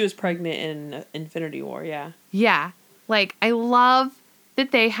 well, because she was pregnant in Infinity War, yeah. Yeah. Like, I love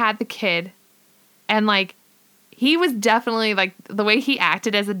that they had the kid. And, like, he was definitely, like, the way he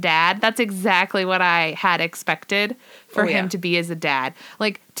acted as a dad, that's exactly what I had expected for him to be as a dad.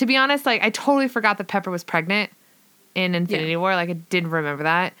 Like, to be honest, like, I totally forgot that Pepper was pregnant in Infinity War. Like, I didn't remember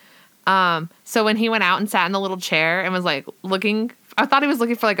that. So when he went out and sat in the little chair and was like looking, I thought he was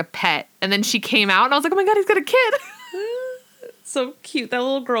looking for like a pet, and then she came out and I was like, oh my God, he's got a kid. So cute. That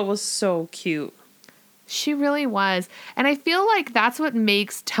little girl was so cute. She really was. And I feel like that's what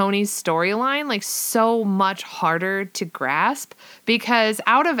makes Tony's storyline like so much harder to grasp, because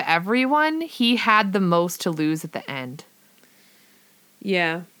out of everyone, he had the most to lose at the end.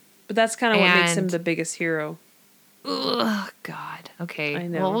 Yeah. But that's kind of what makes him the biggest hero. Oh God. Okay. I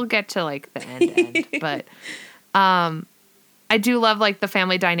know. Well, we'll get to like the end, but I do love like the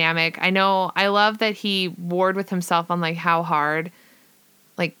family dynamic. I love that he warred with himself on like how hard,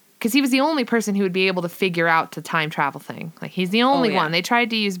 like, because he was the only person who would be able to figure out the time travel thing. Like, he's the only one. They tried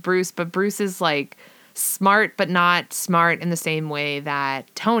to use Bruce, but Bruce is like smart, but not smart in the same way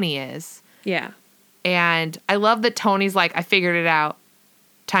that Tony is. Yeah. And I love that Tony's like, I figured it out.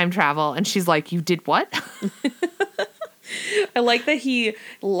 Time travel. And she's like, you did what? I like that he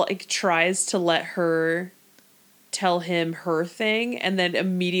like tries to let her tell him her thing and then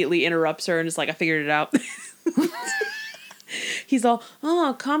immediately interrupts her and is like, I figured it out. He's all,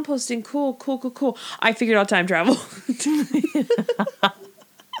 oh, composting, cool. I figured out time travel.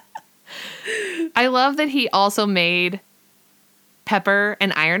 I love that he also made Pepper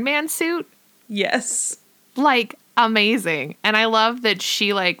an Iron Man suit. Yes. Like, amazing. And I love that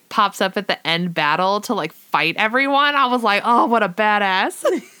she like pops up at the end battle to like fight everyone. I was like, oh, what a badass.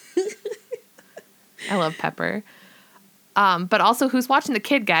 I love Pepper. But also, who's watching the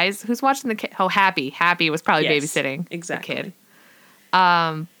kid, guys? Who's watching the kid? Oh, Happy was probably babysitting exactly. the kid.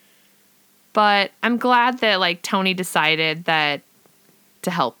 But I'm glad that like Tony decided that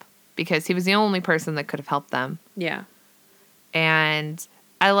to help, because he was the only person that could have helped them. Yeah. And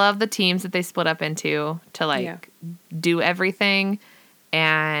I love the teams that they split up into to like do everything.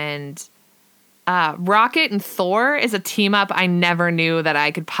 And Rocket and Thor is a team up I never knew that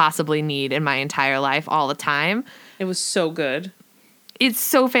I could possibly need in my entire life all the time. It was so good. It's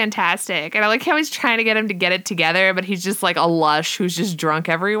so fantastic. And I like how he's trying to get him to get it together, but he's just like a lush who's just drunk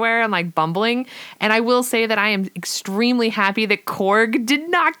everywhere and like bumbling. And I will say that I am extremely happy that Korg did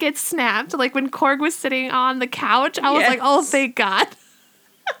not get snapped. Like when Korg was sitting on the couch, I was like, oh, thank God.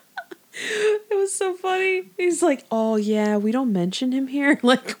 It was so funny. He's like, oh yeah, we don't mention him here.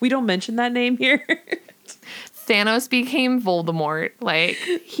 Like, we don't mention that name here. Thanos became Voldemort. Like,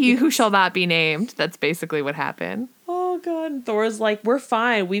 he who shall not be named. That's basically what happened. Oh God. And Thor's like, we're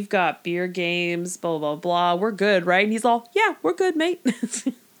fine. We've got beer games, blah, blah, blah. We're good, right? And he's all, yeah, we're good, mate.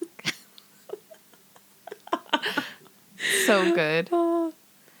 So good.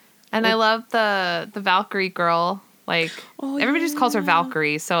 And I love the Valkyrie girl. Like, everybody just calls her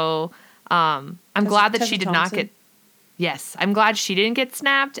Valkyrie. So I'm glad that she did not get... Yes, I'm glad she didn't get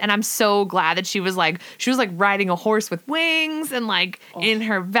snapped, and I'm so glad that she was like riding a horse with wings and like in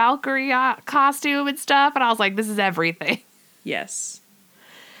her Valkyrie costume and stuff, and I was like, this is everything. Yes.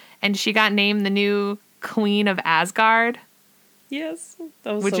 And she got named the new Queen of Asgard. Yes,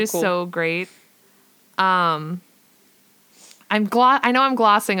 that was which so is cool. so great. I know I'm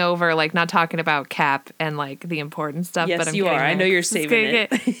glossing over like not talking about Cap and like the important stuff, yes, but I'm you are. I know you're saving it.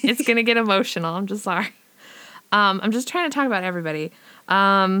 It's gonna get emotional. I'm just sorry. I'm just trying to talk about everybody.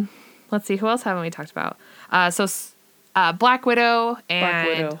 Let's see, who else haven't we talked about? Black Widow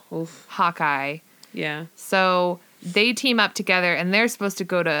and Hawkeye. Yeah. So they team up together, and they're supposed to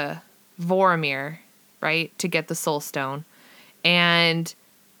go to Vormir, right, to get the Soul Stone. And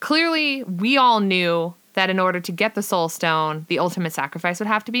clearly, we all knew that in order to get the soul stone, the ultimate sacrifice would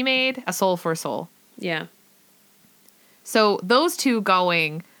have to be made, a soul for a soul. Yeah. So those two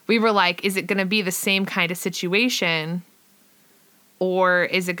going, we were like, is it going to be the same kind of situation, or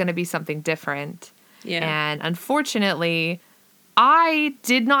is it going to be something different? Yeah. And unfortunately, I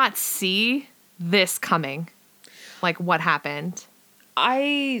did not see this coming. Like, what happened?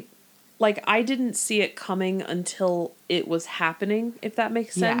 I didn't see it coming until it was happening, if that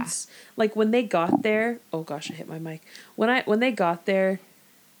makes sense. Yeah. Like, when they got there, oh gosh, I hit my mic. When they got there,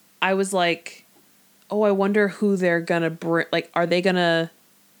 I was like, oh, I wonder who they're gonna bring. Like, are they gonna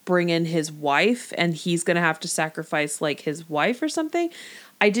bring in his wife and he's gonna have to sacrifice, like, his wife or something?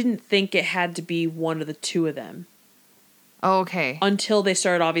 I didn't think it had to be one of the two of them. Okay. Until they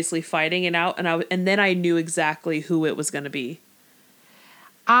started obviously fighting it out, and then I knew exactly who it was gonna be.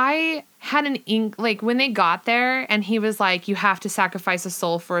 I had like, when they got there and he was like, you have to sacrifice a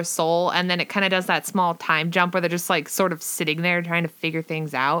soul for a soul. And then it kind of does that small time jump where they're just like sort of sitting there trying to figure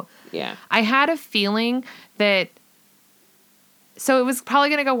things out. Yeah. I had a feeling that, so it was probably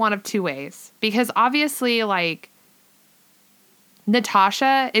going to go one of two ways, because obviously, like,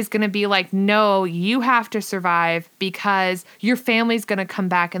 Natasha is going to be like, no, you have to survive because your family's going to come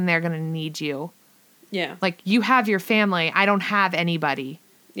back and they're going to need you. Yeah. Like, you have your family. I don't have anybody.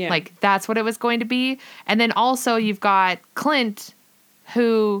 Yeah. Like, that's what it was going to be. And then also you've got Clint,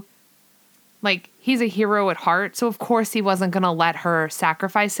 who, like, he's a hero at heart. So, of course, he wasn't going to let her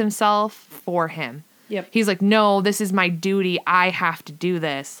sacrifice himself for him. Yep. He's like, no, this is my duty. I have to do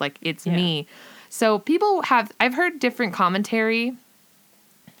this. Like, it's me. So people I've heard different commentary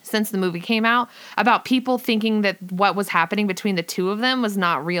since the movie came out about people thinking that what was happening between the two of them was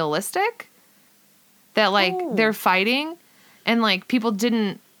not realistic. That, like, they're fighting and, like, people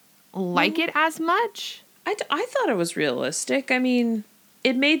didn't like it as much. I thought it was realistic. I mean,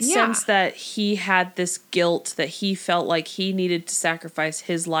 it made sense that he had this guilt that he felt like he needed to sacrifice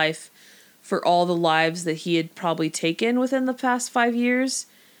his life for all the lives that he had probably taken within the past 5 years.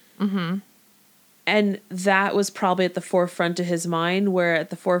 Mm-hmm. And that was probably at the forefront of his mind, where at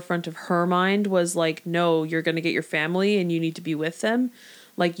the forefront of her mind was like, no, you're going to get your family and you need to be with them.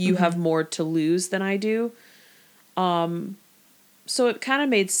 Like, you have more to lose than I do. So it kind of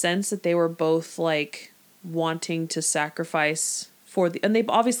made sense that they were both, like, wanting to sacrifice and they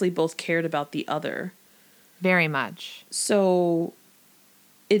obviously both cared about the other. Very much. So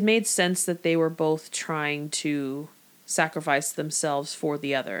it made sense that they were both trying to sacrifice themselves for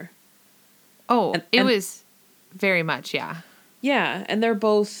the other. Oh, it was very much, yeah. Yeah, and they're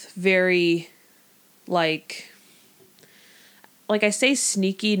both very, like I say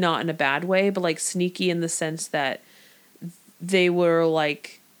sneaky, not in a bad way, but, like, sneaky in the sense that they were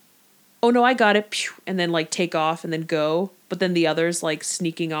like, oh no, I got it, and then, like, take off and then go, but then the others, like,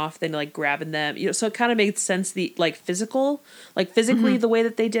 sneaking off, then, like, grabbing them, you know. So it kind of made sense, physically the way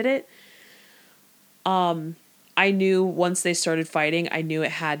that they did it. I knew once they started fighting, I knew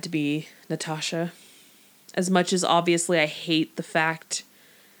it had to be Natasha. As much as obviously I hate the fact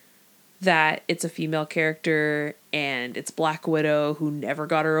that it's a female character and it's Black Widow, who never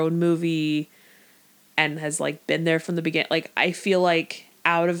got her own movie and has, like, been there from the beginning. Like, I feel like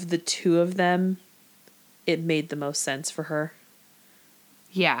out of the two of them, it made the most sense for her.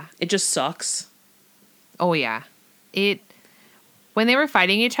 Yeah. It just sucks. Oh, yeah. When they were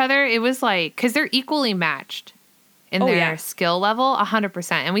fighting each other, it was like, because they're equally matched in their skill level,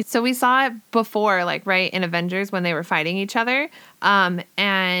 100%. And we saw it before, like, right, in Avengers when they were fighting each other.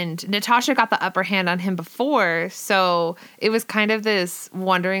 And Natasha got the upper hand on him before, so it was kind of this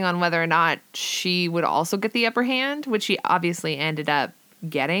wondering on whether or not she would also get the upper hand, which she obviously ended up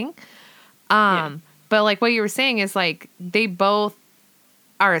getting. But, like, what you were saying is, like, they both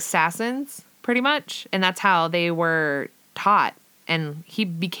are assassins, pretty much, and that's how they were taught. And he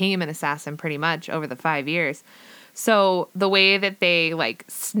became an assassin pretty much over the 5 years. So the way that they, like,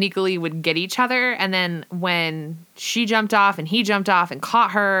 sneakily would get each other, and then when she jumped off and he jumped off and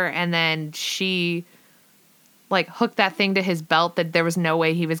caught her, and then she, like, hooked that thing to his belt that there was no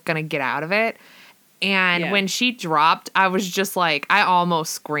way he was going to get out of it. And when she dropped, I was just like, I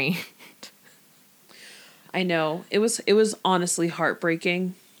almost screamed. I know. It was honestly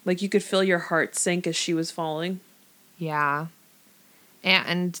heartbreaking. Like, you could feel your heart sink as she was falling. Yeah.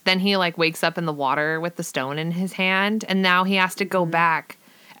 And then he, like, wakes up in the water with the stone in his hand. And now he has to go back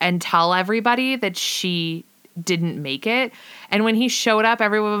and tell everybody that she didn't make it. And when he showed up,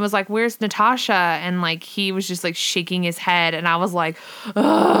 everyone was like, where's Natasha? And, like, he was just, like, shaking his head. And I was like,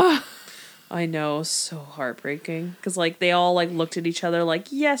 ugh. I know. So heartbreaking. Because, like, they all, like, looked at each other like,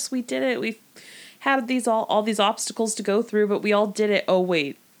 yes, we did it. had all these obstacles to go through, but we all did it. Oh,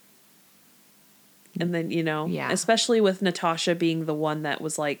 wait. And then, especially with Natasha being the one that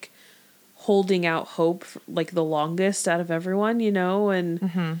was like holding out hope, like the longest out of everyone,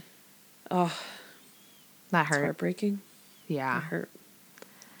 and oh, that hurt. Heartbreaking. Yeah. That hurt.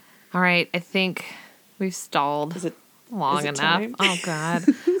 All right. I think we've stalled long enough. Time? Oh, God.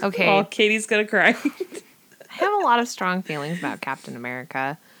 Okay. Oh, Katie's going to cry. I have a lot of strong feelings about Captain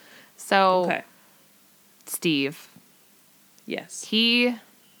America. So, Steve. Yes. He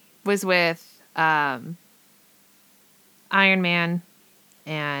was with Iron Man,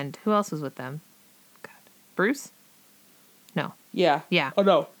 and who else was with them? God. Bruce? No. Yeah. Yeah. Oh,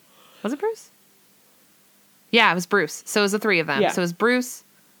 no. Was it Bruce? Yeah, it was Bruce. So it was the three of them. Yeah. So it was Bruce.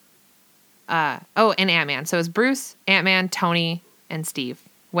 And Ant-Man. So it was Bruce, Ant-Man, Tony, and Steve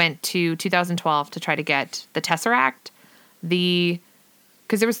went to 2012 to try to get the Tesseract,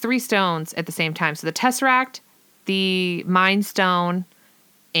 because there was 3 stones at the same time. So the Tesseract, the Mind Stone,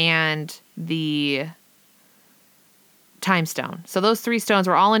 and the Time Stone. So those 3 stones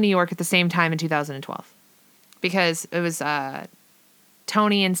were all in New York at the same time in 2012. Because it was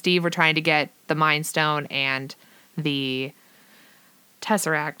Tony and Steve were trying to get the Mind Stone and the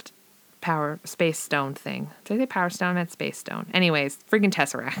Tesseract Power Space Stone thing. Did I say Power Stone? I meant Space Stone. Anyways, freaking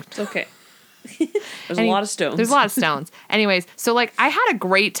Tesseract. It's okay. There's a lot of stones. There's a lot of stones. Anyways, so like I had a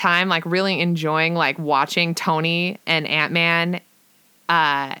great time, like really enjoying like watching Tony and Ant-Man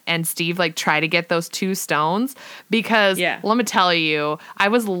and Steve like try to get those 2 stones, because let me tell you, I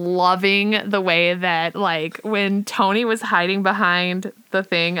was loving the way that like when Tony was hiding behind the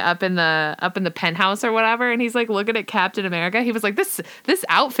thing up in the penthouse or whatever, and he's like looking at Captain America, he was like, this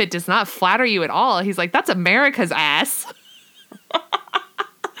outfit does not flatter you at all. He's like, that's America's ass.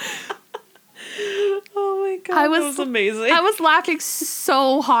 Oh my God, that was amazing. I was laughing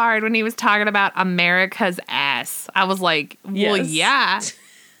so hard when he was talking about America's ass. I was like, well, yeah.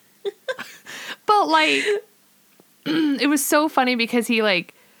 But like, it was so funny because he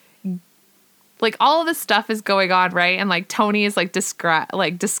like all of this stuff is going on, right? And like Tony is like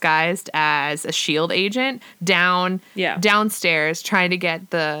disguised as a S.H.I.E.L.D. agent downstairs trying to get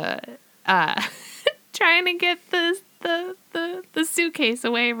the suitcase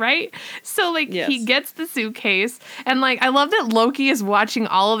away, right? So like he gets the suitcase, and like I love that Loki is watching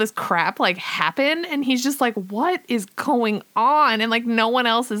all of this crap like happen, and he's just like, what is going on? And like no one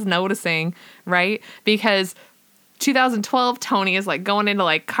else is noticing, right? Because 2012 Tony is like going into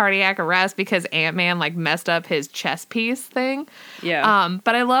like cardiac arrest because Ant-Man like messed up his chess piece thing. Yeah.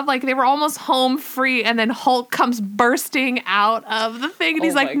 But I love like they were almost home free, and then Hulk comes bursting out of the thing, and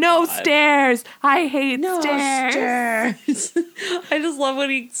he's like, no stairs. I hate stairs. I just love when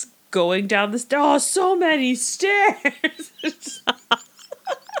he's going down the stairs. Oh, so many stairs.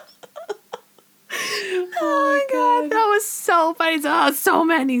 Oh my God, that was so funny. Oh, so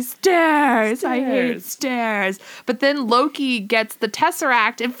many stairs. I hate stairs. But then Loki gets the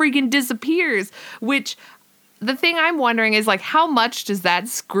Tesseract and freaking disappears, which the thing I'm wondering is like, how much does that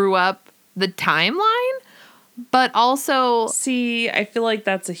screw up the timeline? But also, see, I feel like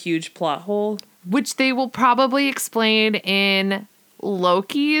that's a huge plot hole, which they will probably explain in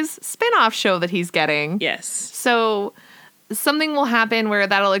Loki's spin-off show that he's getting. Yes. So something will happen where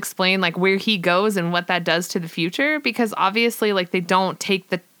that'll explain like where he goes and what that does to the future, because obviously like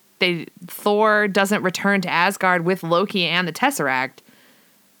Thor doesn't return to Asgard with Loki and the Tesseract.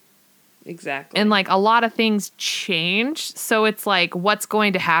 Exactly. And like a lot of things change, so it's like what's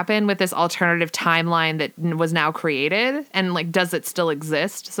going to happen with this alternative timeline that was now created, and like does it still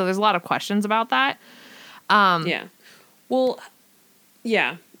exist? So there's a lot of questions about that. Yeah. Well,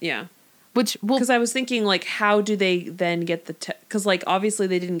 yeah. Because I was thinking, like, how do they then get because, like, obviously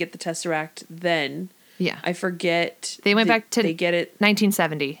they didn't get the Tesseract then. Yeah. I forget. They went back to they get it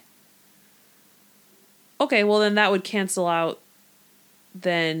 1970. Okay, well, then that would cancel out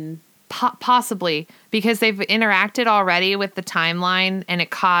then. Possibly, because they've interacted already with the timeline, and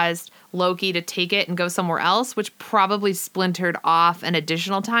it caused Loki to take it and go somewhere else, which probably splintered off an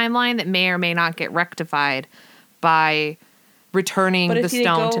additional timeline that may or may not get rectified by returning the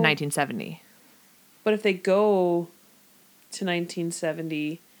stone to 1970. But if they go to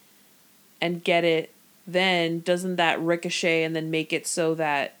 1970 and get it, then doesn't that ricochet and then make it so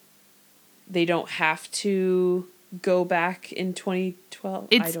that they don't have to go back in 2012?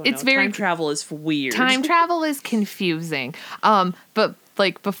 I don't know. Very time travel is weird. Time travel is confusing. But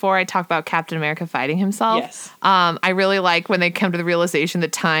like before I talk about Captain America fighting himself, yes. I really like when they come to the realization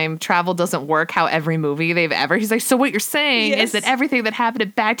that time travel doesn't work how every movie they've ever. He's like, so what you're saying is that everything that happened in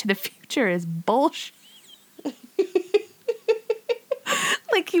Back to the Future is bullshit.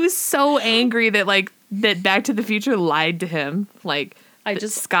 Like he was so angry that Back to the Future lied to him. Like, I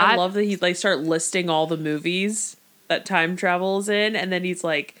love that he start listing all the movies that time travel is in, and then he's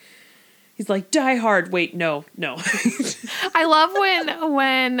like Die Hard. Wait, no. I love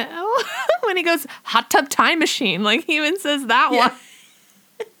when he goes Hot Tub Time Machine. Like, he even says that one.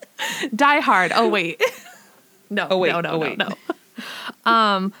 Die Hard. Oh wait. No. Oh wait.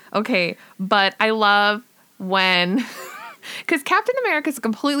 No. Okay, but I love when, because Captain America's a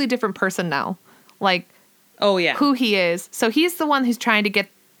completely different person now. Like, oh yeah, who he is. So he's the one who's trying to get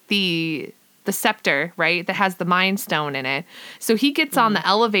the scepter, right? That has the Mind Stone in it. So he gets on the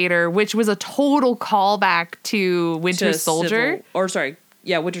elevator, which was a total callback to Winter Soldier.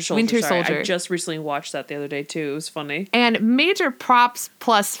 Winter Soldier. I just recently watched that the other day too. It was funny. And major props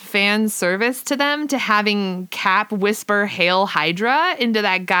plus fan service to them to having Cap whisper "Hail Hydra" into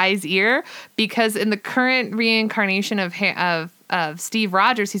that guy's ear, because in the current reincarnation of Steve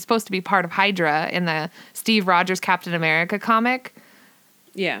Rogers, he's supposed to be part of Hydra in the Steve Rogers Captain America comic.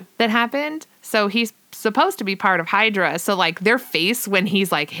 Yeah. That happened. So he's supposed to be part of Hydra. So like their face when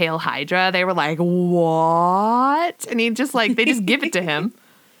he's like, "Hail Hydra," they were like, "What?" And he just they just give it to him.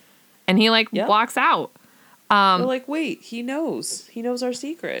 And he walks out. They're like, wait, he knows our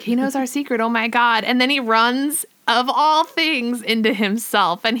secret. He knows our secret. Oh my God. And then he runs, of all things, into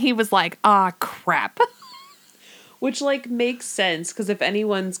himself. And he was like, "Ah, crap." Which makes sense, because if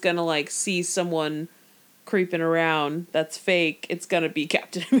anyone's gonna see someone creeping around that's fake, it's gonna be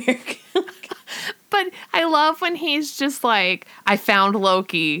Captain America. But I love when he's just like, "I found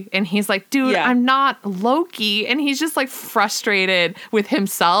Loki," and he's like, "Dude, I'm not Loki," and he's just frustrated with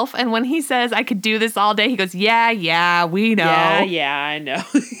himself. And when he says, "I could do this all day," he goes, yeah, we know. Yeah, I know.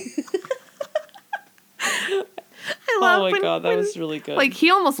 I love. Oh my God, that was really good. He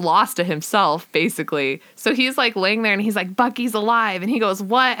almost lost to himself, basically. So he's laying there and he's like, "Bucky's alive," and he goes,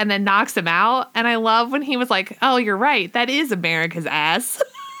 "What?" and then knocks him out. And I love when he was like, "Oh, you're right. That is America's ass."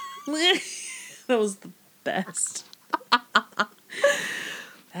 That was the best.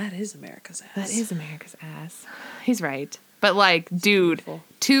 That is America's ass. That is America's ass. He's right. But dude, beautiful.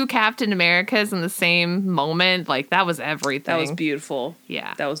 2 Captain Americas in the same moment, that was everything. That was beautiful.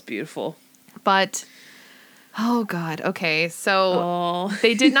 Yeah. That was beautiful. But oh God. Okay. So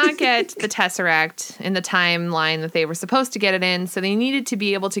they did not get the Tesseract in the timeline that they were supposed to get it in. So they needed to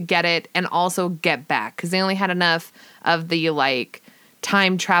be able to get it and also get back, because they only had enough of the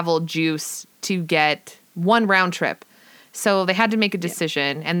time travel juice to get one round trip. So they had to make a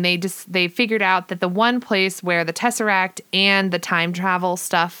decision, and they figured out that the one place where the Tesseract and the time travel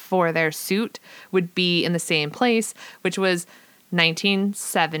stuff for their suit would be in the same place, which was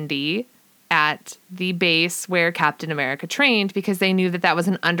 1970 at the base where Captain America trained, because they knew that was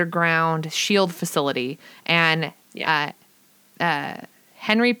an underground S.H.I.E.L.D. facility. And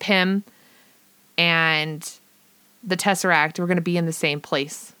Henry Pym and the Tesseract were going to be in the same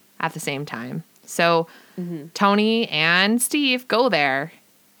place at the same time. So Tony and Steve go there,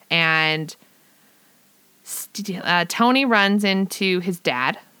 and Tony runs into his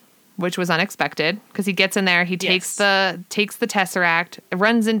dad, which was unexpected, because he gets in there, he takes the Tesseract,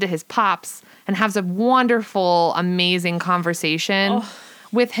 runs into his pops, and has a wonderful, amazing conversation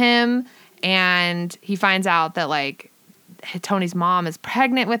with him. And he finds out that Tony's mom is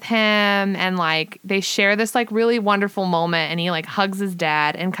pregnant with him, and they share this really wonderful moment, and he hugs his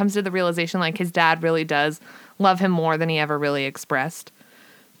dad and comes to the realization his dad really does love him more than he ever really expressed.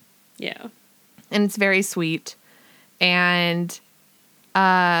 Yeah. And it's very sweet. And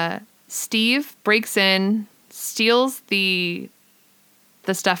Steve breaks in, steals the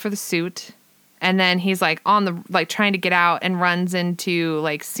stuff for the suit, and then he's on the trying to get out, and runs into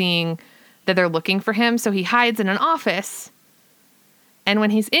seeing that they're looking for him. So he hides in an office. And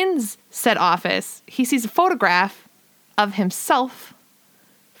when he's in said office, he sees a photograph of himself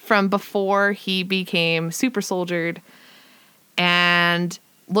from before he became super soldiered, and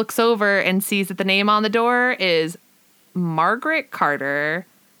looks over and sees that the name on the door is Margaret Carter.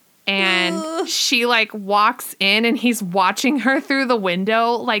 And she walks in, and he's watching her through the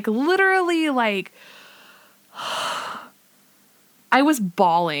window, literally I was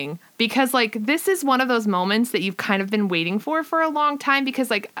bawling, because this is one of those moments that you've kind of been waiting for a long time,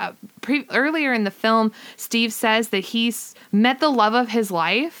 because earlier in the film, Steve says that he's met the love of his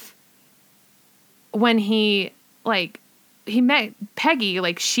life when he met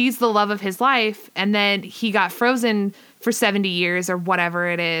Peggy, she's the love of his life, and then he got frozen for 70 years or whatever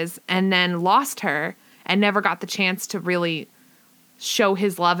it is, and then lost her and never got the chance to really show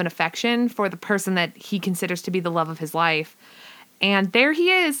his love and affection for the person that he considers to be the love of his life. And there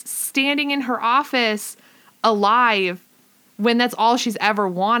he is, standing in her office, alive, when that's all she's ever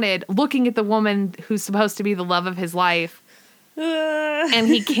wanted, looking at the woman who's supposed to be the love of his life, and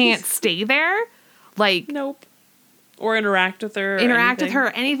he can't stay there. Like, nope. Or interact with her.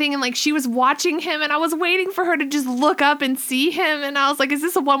 Anything. And like, she was watching him, and I was waiting for her to just look up and see him. And I was like, is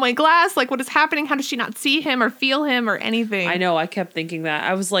this a one-way glass? Like, what is happening? How does she not see him or feel him or anything? I know. I kept thinking that.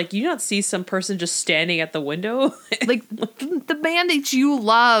 I was like, you not see some person just standing at the window? Like, the man that you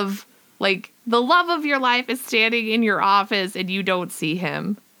love, like, the love of your life is standing in your office and you don't see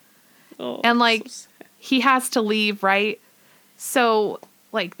him. Oh, and, like, so he has to leave, right? So,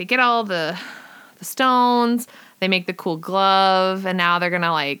 like, they get all the stones, they make the cool glove, and now they're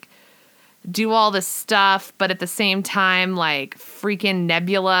gonna, like, do all this stuff, but at the same time, like, freaking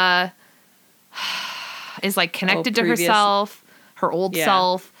Nebula is, like, connected to herself, her old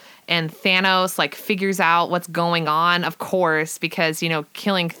self. And Thanos, like, figures out what's going on, of course, because, you know,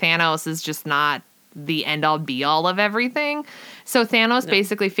 killing Thanos is just not the end-all, be-all of everything. So Thanos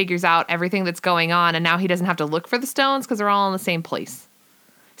basically figures out everything that's going on, and now he doesn't have to look for the stones because they're all in the same place.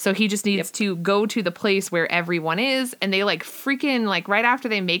 So he just needs to go to the place where everyone is, and they, like, freaking, like, right after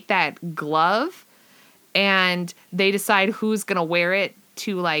they make that glove, and they decide who's going to wear it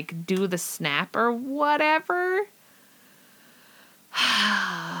to, like, do the snap or whatever...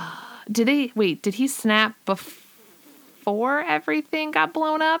 Did he snap before everything got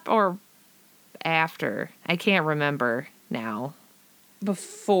blown up or after? I can't remember now.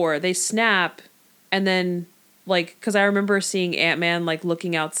 Before. They snap, and then, like, because I remember seeing Ant-Man, like,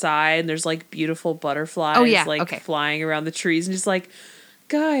 looking outside, and there's, like, beautiful butterflies, flying around the trees, and just like,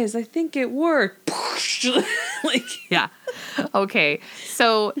 guys, I think it worked. Like, yeah. Okay.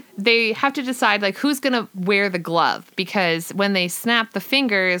 So they have to decide, like, who's going to wear the glove, because when they snap the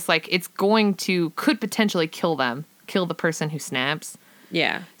fingers, like, it's could potentially kill the person who snaps.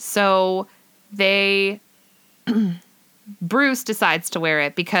 Yeah. So Bruce decides to wear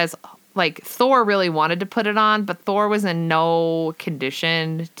it because, like, Thor really wanted to put it on, but Thor was in no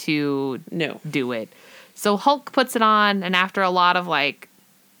condition to do it. So Hulk puts it on, and after a lot of, like,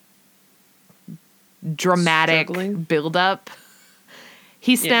 dramatic buildup,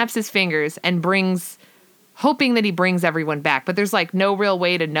 he snaps his fingers and hoping that he brings everyone back. But there's, like, no real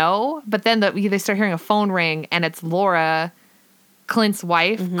way to know. But then they start hearing a phone ring, and it's Laura, Clint's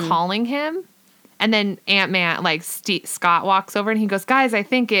wife, calling him. And then Ant-Man, like, Scott walks over, and he goes, guys, I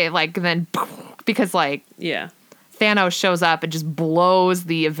think it, like, then, because, like, Thanos shows up and just blows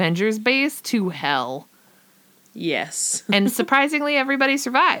the Avengers base to hell. Yes. And surprisingly, everybody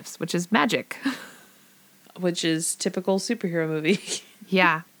survives, which is magic. Which is typical superhero movie.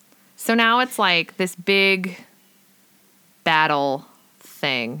 Yeah. So now it's like this big battle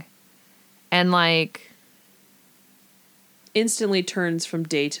thing. And, like, instantly turns from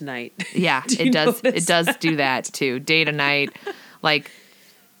day to night. Yeah, it does. It does do that too. Day to night. Like,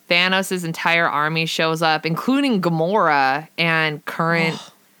 Thanos' entire army shows up, including Gamora and current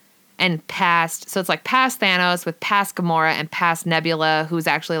and past. So it's like past Thanos with past Gamora and past Nebula, who's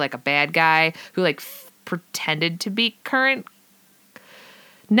actually, like, a bad guy who, like, pretended to be current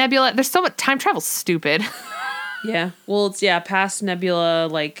Nebula. There's so much time travel. Stupid. Yeah. Well, it's past Nebula.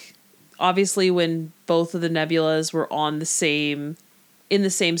 Like, obviously, when both of the Nebulas were in the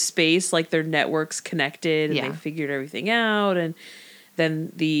same space, like, their networks connected, and they figured everything out. And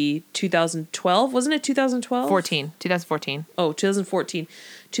then the 2012, wasn't it 2012? 2014. Oh, 2014.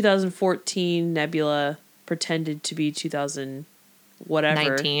 2014 Nebula pretended to be 2000.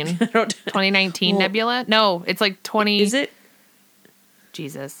 Whatever. 2019 Nebula? No, it's like 20. Is it?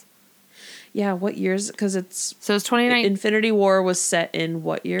 Jesus. Yeah, what years? Because it's... So it's 2019. Infinity War was set in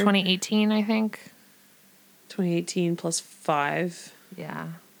what year? 2018, I think. 2018 plus 5. Yeah,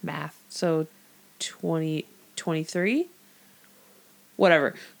 math. So 2023?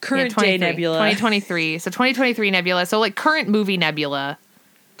 Whatever. Current day Nebula. 2023. So 2023 Nebula. So, like, current movie Nebula.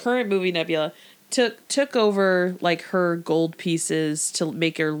 Took over, like, her gold pieces to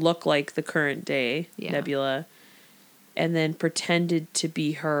make her look like the current day Nebula, and then pretended to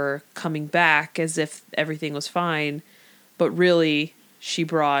be her coming back as if everything was fine, but really she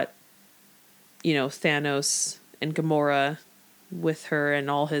brought, you know, Thanos and Gamora with her and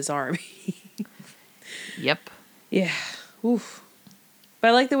all his army. Yep. Yeah. Oof. But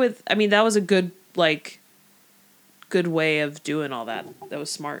I like that was a good way of doing all that. That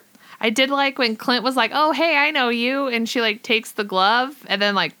was smart. I did like when Clint was like, oh, hey, I know you. And she, like, takes the glove and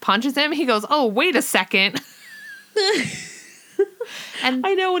then, like, punches him. He goes, oh, wait a second. And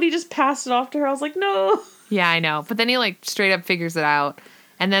I know when he just passed it off to her, I was like, no. Yeah, I know. But then he, like, straight up figures it out.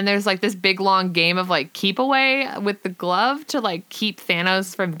 And then there's like this big long game of like keep away with the glove to like keep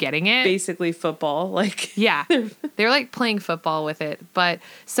Thanos from getting it. Basically football. Like yeah. They're like playing football with it. But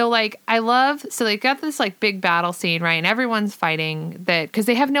so like so they got this like big battle scene, right? And everyone's fighting that because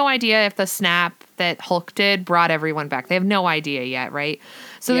they have no idea if the snap that Hulk did brought everyone back. They have no idea yet, right?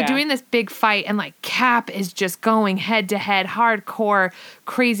 So they're doing this big fight and like Cap is just going head to head, hardcore,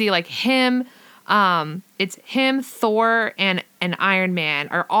 crazy, like him. It's him, Thor, and Iron Man,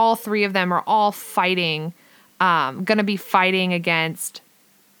 or all three of them are all fighting, gonna be fighting against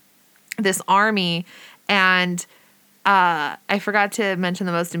this army. And I forgot to mention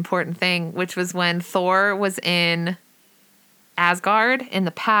the most important thing, which was when Thor was in Asgard in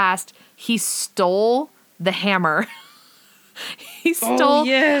the past, he stole the hammer. He stole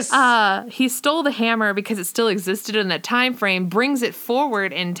he stole the hammer because it still existed in that time frame, brings it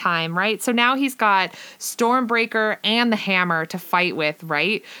forward in time, right? So now he's got Stormbreaker and the hammer to fight with,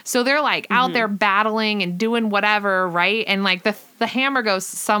 right? So they're like out there battling and doing whatever, right? And like the hammer goes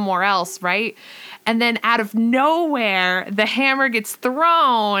somewhere else, right? And then out of nowhere, the hammer gets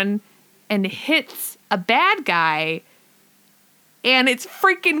thrown and hits a bad guy. And it's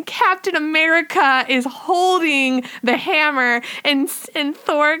freaking Captain America is holding the hammer, and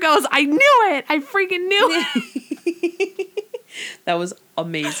Thor goes, I knew it! I freaking knew it! That was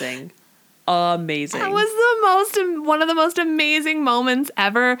amazing. Amazing. That was one of the most amazing moments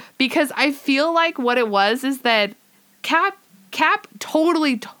ever, because I feel like what it was is that Cap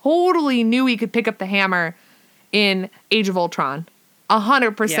totally knew he could pick up the hammer in Age of Ultron.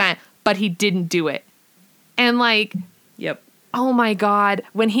 100%, but he didn't do it. And like... Yep. Oh my God.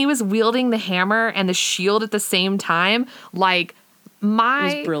 When he was wielding the hammer and the shield at the same time, like it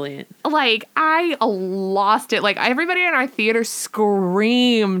was brilliant. Like I lost it. Like everybody in our theater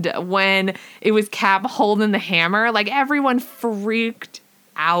screamed when it was Cap holding the hammer. Like everyone freaked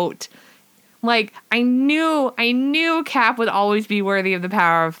out. Like I knew Cap would always be worthy of the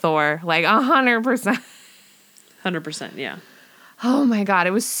power of Thor. Like 100%. 100%, yeah. Oh my God.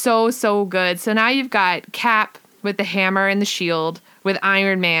 It was so good. So now you've got Cap with the hammer and the shield, with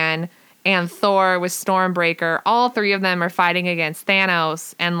Iron Man and Thor with Stormbreaker. All three of them are fighting against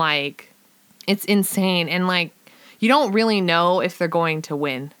Thanos, and like it's insane. And like you don't really know if they're going to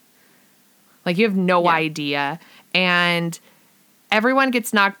win. Like you have no idea. And everyone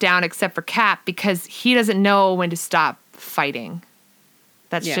gets knocked down except for Cap because he doesn't know when to stop fighting.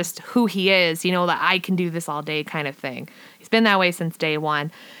 That's just who he is, you know, that I can do this all day kind of thing. He's been that way since day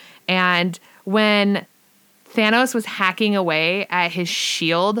one. And when Thanos was hacking away at his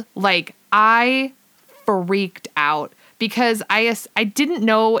shield, like I freaked out because I didn't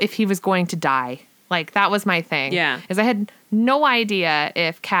know if he was going to die. Like that was my thing. Yeah. Is I had no idea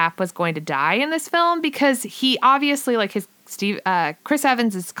if Cap was going to die in this film because he obviously like Chris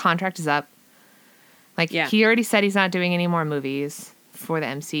Evans' contract is up. Like he already said he's not doing any more movies for the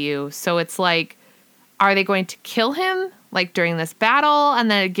MCU. So it's like, are they going to kill him? Like during this battle, and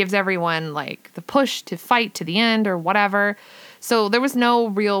then it gives everyone like the push to fight to the end or whatever. So there was no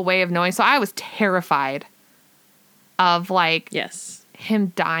real way of knowing. So I was terrified of like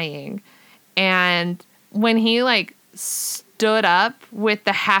him dying. And when he like stood up with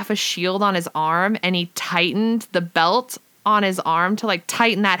the half a shield on his arm and he tightened the belt on his arm to like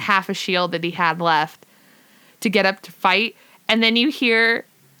tighten that half a shield that he had left to get up to fight. And then you hear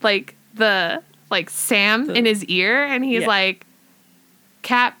like Sam in his ear, and he's like,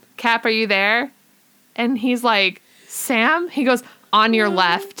 Cap, are you there? And he's like, Sam? He goes, on your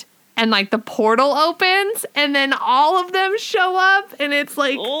left. And like the portal opens, and then all of them show up, and it's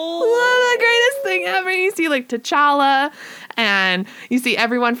like the greatest thing ever. You see like T'Challa, and you see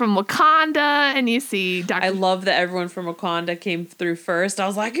everyone from Wakanda, and you see Dr. I love that everyone from Wakanda came through first. I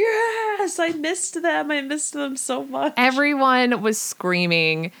was like, yes, I missed them. I missed them so much. Everyone was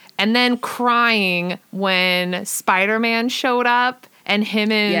screaming and then crying when Spider-Man showed up, and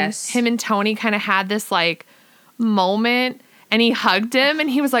him and Tony kind of had this like moment. And he hugged him, and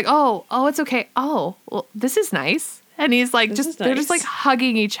he was like, oh, it's okay. Oh, well, this is nice. And he's like, they're just like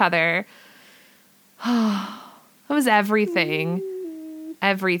hugging each other. It was everything.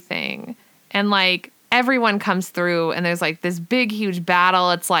 Everything. And like everyone comes through, and there's like this big, huge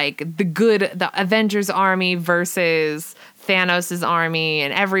battle. It's like the Avengers army versus Thanos' army,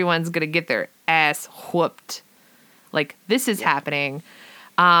 and everyone's going to get their ass whooped. Like this is happening.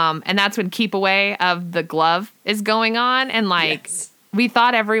 And that's when Keep Away of the glove is going on. And like, we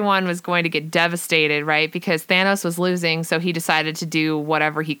thought everyone was going to get devastated, right? Because Thanos was losing. So he decided to do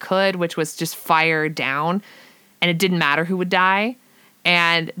whatever he could, which was just fire down. And it didn't matter who would die.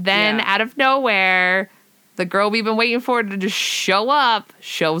 And then out of nowhere, the girl we've been waiting for to just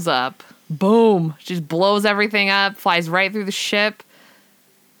shows up. Boom. Just blows everything up, flies right through the ship.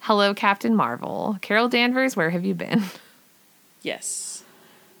 Hello, Captain Marvel. Carol Danvers, where have you been? Yes.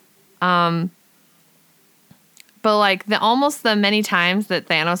 But like the many times that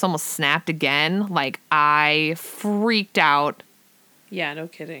Thanos almost snapped again, like I freaked out. Yeah, no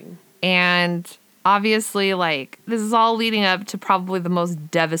kidding. And obviously, like, this is all leading up to probably the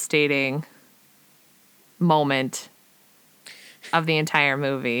most devastating moment of the entire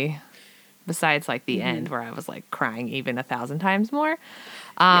movie. Besides, like, the end where I was, like, crying even 1,000 times more.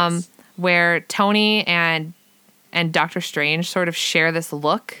 Yes. Where Tony and Doctor Strange sort of share this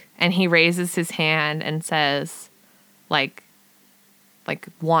look, and he raises his hand and says, like,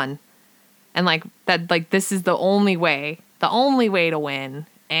 one. And, like, that, like, this is the only way to win.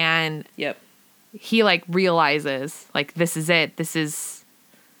 And yep. He, like, realizes, like, this is it. This is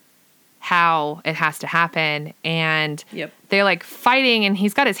how it has to happen. And yep. They're, like, fighting, and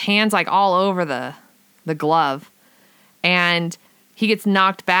he's got his hands, like, all over the glove. And he gets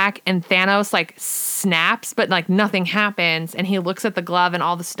knocked back, and Thanos, like, snaps, but, like, nothing happens. And he looks at the glove, and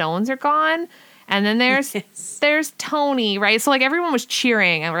all the stones are gone. And then there's Tony, right? So, like, everyone was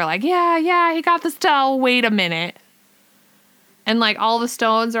cheering, and we're like, yeah, he got the stone. Wait a minute. And, like, all the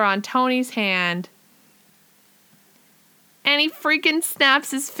stones are on Tony's hand. And he freaking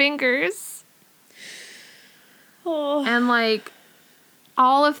snaps his fingers. Oh. And, like,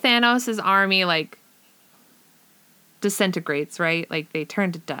 all of Thanos' army, like, disintegrates, right? Like, they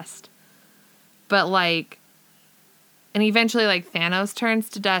turn to dust. But, like, and eventually, like, Thanos turns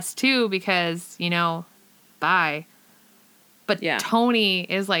to dust, too, because, you know, bye. But yeah. Tony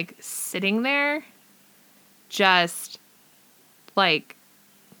is, like, sitting there just, like,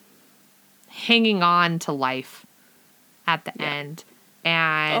 hanging on to life at the end.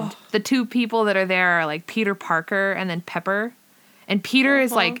 And the two people that are there are, like, Peter Parker and then Pepper. And Peter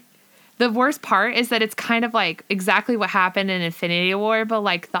is, like, the worst part is that it's kind of, like, exactly what happened in Infinity War, but,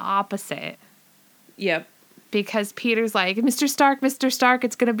 like, the opposite. Yep. Because Peter's like, Mr. Stark,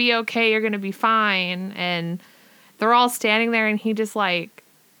 it's going to be okay. You're going to be fine. And they're all standing there, and he just, like,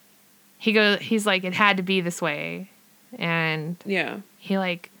 he's like, it had to be this way. And yeah, he,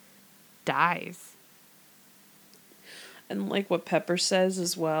 like, dies. And, like, what Pepper says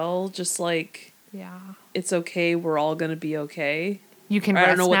as well, just, like, yeah, it's okay. We're all going to be okay. You can rest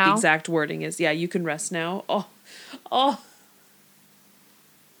now. I don't know what the exact wording is. Yeah, you can rest now. Oh.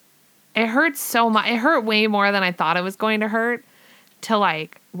 It hurts so much. It hurt way more than I thought it was going to hurt to,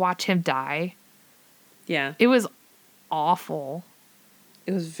 like, watch him die. Yeah. It was awful.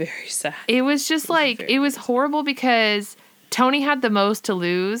 It was very sad. It was just, it was horrible because Tony had the most to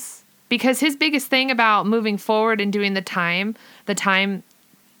lose. Because his biggest thing about moving forward and doing the time, going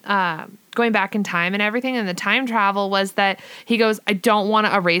back in time and everything, and the time travel was that he goes, I don't want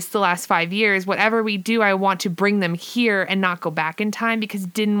to erase the last 5 years. Whatever we do, I want to bring them here and not go back in time, because he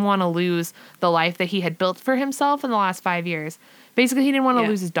didn't want to lose the life that he had built for himself in the last 5 years. Basically, he didn't want to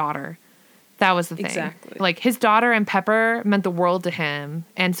lose his daughter. That was the thing. Exactly. Like, his daughter and Pepper meant the world to him.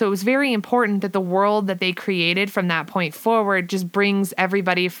 And so it was very important that the world that they created from that point forward just brings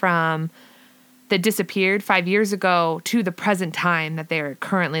everybody from that disappeared 5 years ago to the present time that they're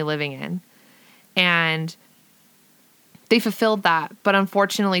currently living in. And they fulfilled that. But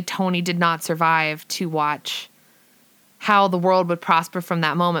unfortunately, Tony did not survive to watch how the world would prosper from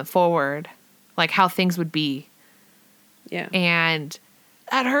that moment forward. Like, how things would be. Yeah. And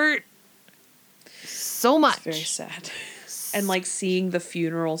that hurt so much. It's very sad. And, like, seeing the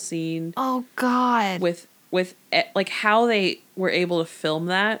funeral scene. Oh, God. With like, how they were able to film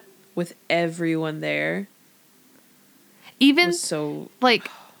that with everyone there. Even so, like,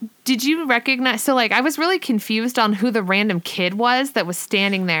 did you recognize? So, like, I was really confused on who the random kid was that was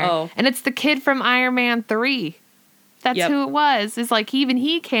standing there. Oh. And it's the kid from Iron Man 3. That's who it was. It's like, even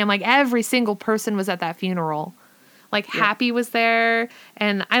he came. Like, every single person was at that funeral. Like, Happy was there.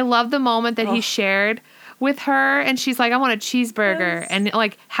 And I love the moment that he shared with her. And she's like, I want a cheeseburger. Yes. And,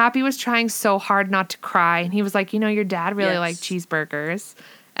 like, Happy was trying so hard not to cry. And he was like, you know, your dad really liked cheeseburgers.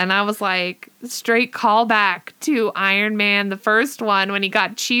 And I was like, straight callback to Iron Man, the first one, when he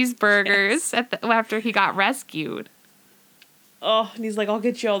got cheeseburgers after he got rescued. Oh, and he's like, I'll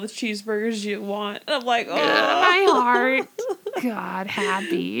get you all the cheeseburgers you want. And I'm like, oh. My heart. God,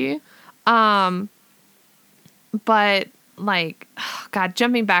 Happy. But, like, God,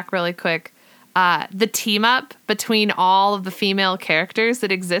 jumping back really quick, the team up between all of the female characters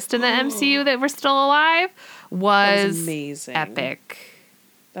that exist in the MCU that were still alive was amazing. Epic.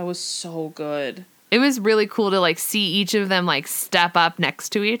 That was so good. it was really cool to like see each of them like step up next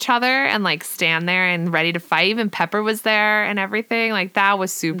to each other and like stand there and ready to fight. Even Pepper was there and everything. Like that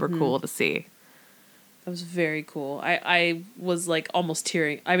was super cool to see. That was very cool. I was like almost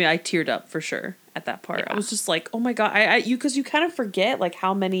tearing. I mean, I teared up for sure at that part. Yeah. I was just like, oh my God. Because you kind of forget like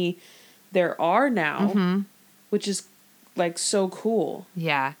how many there are now, which is like so cool.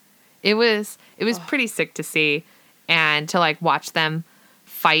 Yeah. It was pretty sick to see and to like watch them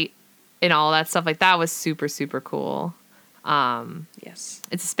fight and all that stuff. Like that was super, super cool. Yes.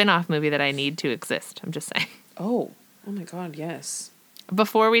 It's a spin-off movie that I need to exist. I'm just saying. Oh my God. Yes.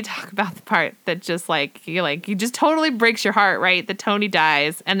 Before we talk about the part that just like you just totally breaks your heart, right? That Tony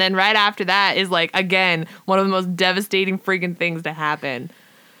dies. And then right after that is like, again, one of the most devastating freaking things to happen.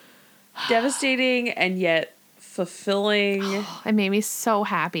 Devastating and yet fulfilling. It made me so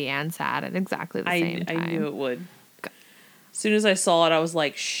happy and sad at exactly the same time. I knew it would. As soon as I saw it, I was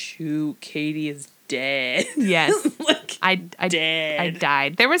like, shoot, Katie is dead. Yes. Like, I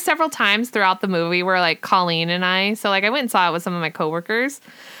died. There were several times throughout the movie where like Colleen and I went and saw it with some of my coworkers,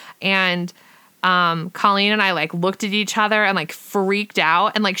 and Colleen and I like looked at each other and like freaked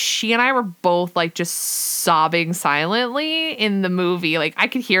out, and like she and I were both like just sobbing silently in the movie. Like I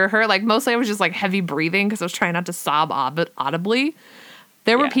could hear her, like mostly I was just like heavy breathing because I was trying not to sob audibly.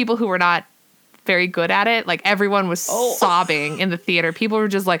 There were people who were not very good at it. Like everyone was sobbing in the theater. People were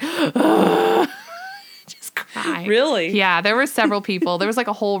just like just crying. Really? Yeah, there were several people. There was like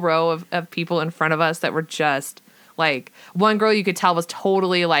a whole row of people in front of us that were just like, one girl you could tell was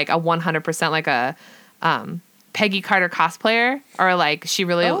totally like a 100% like a Peggy Carter cosplayer, or like she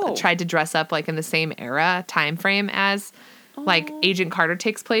really tried to dress up like in the same era time frame as like Agent Carter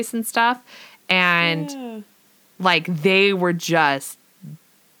takes place and stuff. And like they were just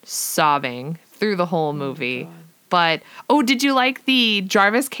sobbing through the whole movie. But, did you like the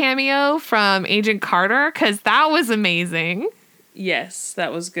Jarvis cameo from Agent Carter? Because that was amazing. Yes,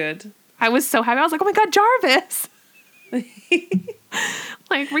 that was good. I was so happy. I was like, oh my God, Jarvis.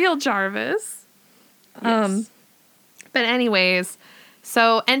 Like real Jarvis. Yes. But anyways,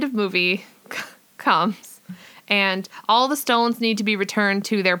 so end of movie comes. And all the stones need to be returned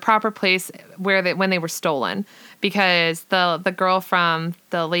to their proper place when they were stolen, because the girl from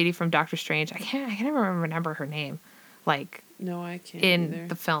the lady from Doctor Strange, I can't even remember her name, like no, I can't in either.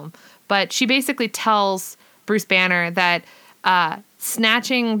 the film, but she basically tells Bruce Banner that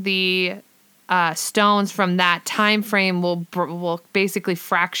snatching the stones from that time frame will basically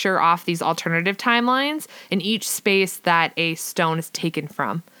fracture off these alternative timelines in each space that a stone is taken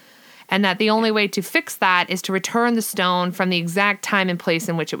from. And that the only way to fix that is to return the stone from the exact time and place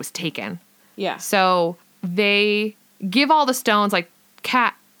in which it was taken. Yeah. So they give all the stones, like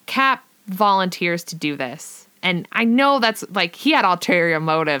Cap volunteers to do this. And I know that's like, he had ulterior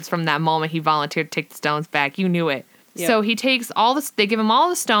motives from that moment he volunteered to take the stones back. You knew it. Yep. So he takes they give him all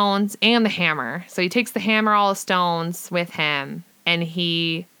the stones and the hammer. So he takes the hammer, all the stones with him, and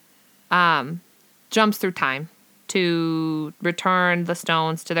he jumps through time to return the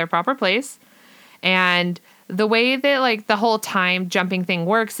stones to their proper place. And the way that like the whole time jumping thing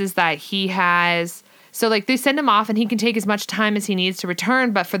works is that so like they send him off and he can take as much time as he needs to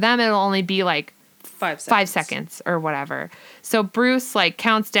return, but for them it'll only be like 5 seconds or whatever. So Bruce like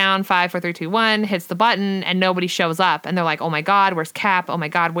counts down 5, 4, 3, 2, 1, hits the button, and nobody shows up. And they're like, oh my God, where's Cap? Oh my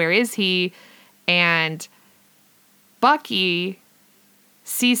God, where is he? And Bucky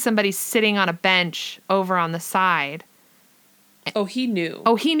sees somebody sitting on a bench over on the side. Oh, he knew.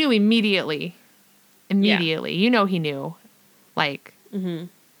 Oh, he knew immediately. Immediately. Yeah. You know he knew, like,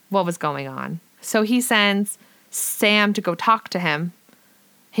 what was going on. So he sends Sam to go talk to him.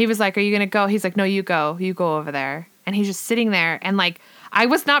 He was like, are you going to go? He's like, no, you go. You go over there. And he's just sitting there. And, like, I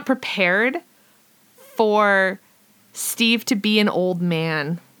was not prepared for Steve to be an old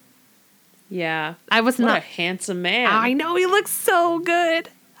man. Yeah. I was not a handsome man. I know, he looks so good.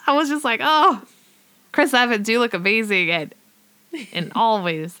 I was just like, oh, Chris Evans, you look amazing and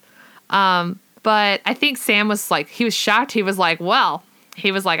always. But I think Sam was like, he was shocked. He was like,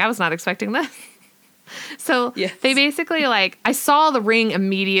 I was not expecting this. So yes. They basically like, I saw the ring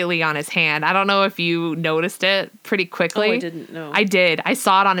immediately on his hand. I don't know if you noticed it pretty quickly. Oh, I didn't know. I did. I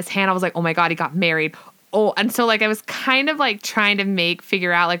saw it on his hand. I was like, oh my God, he got married. Oh, and so like I was kind of like trying to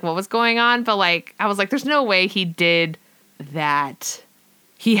figure out like what was going on, but like I was like, there's no way he did that.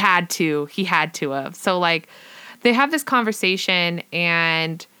 He had to have. So like they have this conversation,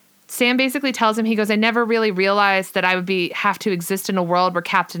 and Sam basically tells him, he goes, I never really realized that I would have to exist in a world where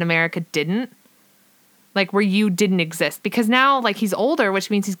Captain America didn't. Like where you didn't exist, because now like he's older, which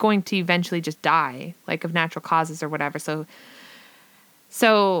means he's going to eventually just die, like of natural causes or whatever. So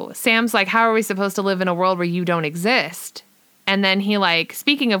So Sam's like, how are we supposed to live in a world where you don't exist? And then he like,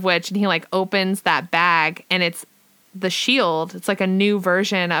 speaking of which, and he like opens that bag and it's the shield. It's like a new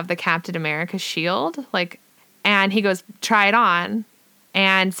version of the Captain America shield. Like, and he goes, try it on.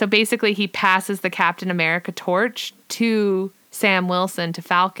 And so basically he passes the Captain America torch to Sam Wilson, to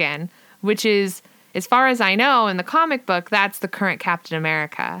Falcon, which is, as far as I know, in the comic book, that's the current Captain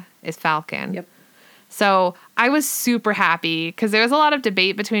America, is Falcon. Yep. So I was super happy because there was a lot of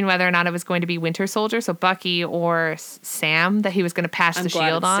debate between whether or not it was going to be Winter Soldier, so Bucky, or Sam, that he was going to pass the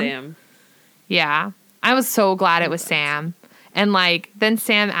shield on. Sam. Yeah. I was so glad it was Sam. And like, then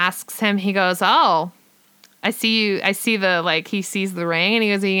Sam asks him, he goes, oh, I see the, like, he sees the ring and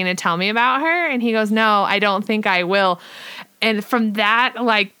he goes, are you going to tell me about her? And he goes, no, I don't think I will. And from that,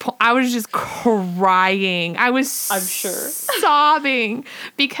 like, I was just crying. I'm sure. Sobbing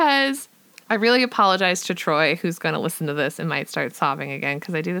because I really apologize to Troy, who's going to listen to this and might start sobbing again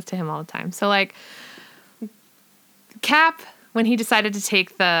because I do this to him all the time. So, like, Cap, when he decided to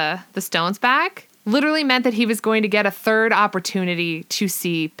take the stones back, literally meant that he was going to get a third opportunity to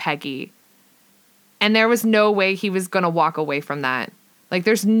see Peggy. And there was no way he was going to walk away from that. Like,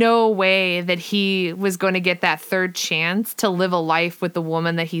 there's no way that he was going to get that third chance to live a life with the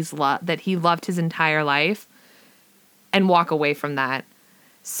woman that that he loved his entire life and walk away from that.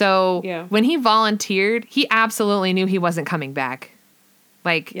 So when he volunteered, he absolutely knew he wasn't coming back.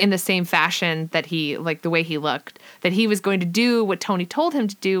 Like, in the same fashion that he, like, the way he looked, that he was going to do what Tony told him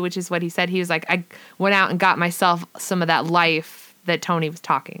to do, which is what he said. He was like, I went out and got myself some of that life that Tony was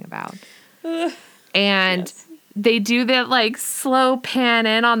talking about. And they do that, like, slow pan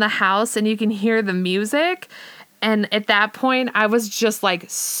in on the house and you can hear the music. And at that point, I was just like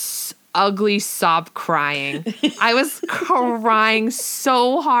ugly sob crying. I was crying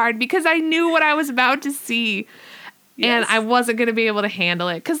so hard because I knew what I was about to see. And I wasn't going to be able to handle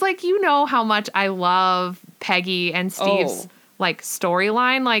it. Because, like, you know how much I love Peggy and Steve's, like,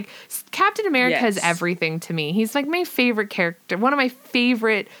 storyline. Like, Captain America is everything to me. He's, like, my favorite character. One of my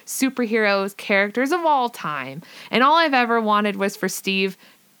favorite superheroes characters of all time. And all I've ever wanted was for Steve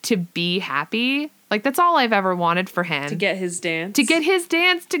to be happy. Like, that's all I've ever wanted for him. To get his dance. To get his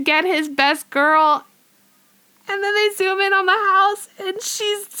dance, to get his best girl. And then they zoom in on the house, and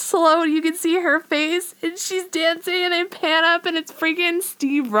she's slow. You can see her face, and she's dancing, and they pan up, and it's freaking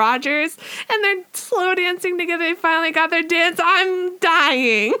Steve Rogers. And they're slow dancing together. They finally got their dance. I'm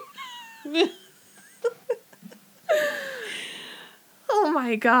dying. Oh,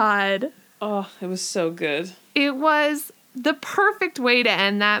 my God. Oh, it was so good. It was the perfect way to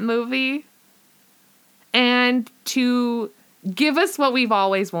end that movie and to give us what we've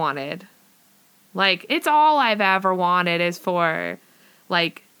always wanted. Like, it's all I've ever wanted is for,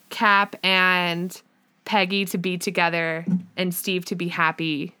 like, Cap and Peggy to be together and Steve to be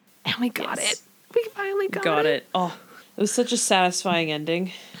happy. And we got it. We finally got it. Oh, it was such a satisfying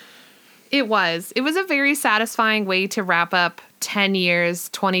ending. It was. It was a very satisfying way to wrap up 10 years,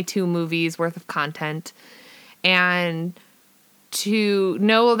 22 movies worth of content. And to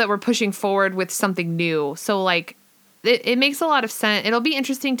know that we're pushing forward with something new. So, like, it makes a lot of sense. It'll be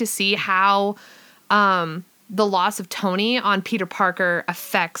interesting to see how the loss of Tony on Peter Parker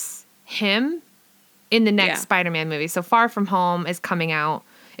affects him in the next Spider-Man movie. So Far From Home is coming out,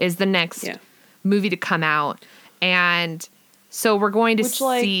 is the next movie to come out. And so we're going to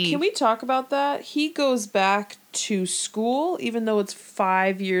see... Can we talk about that? He goes back to school, even though it's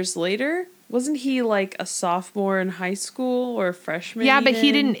 5 years later. Wasn't he, like, a sophomore in high school or a freshman? Yeah, but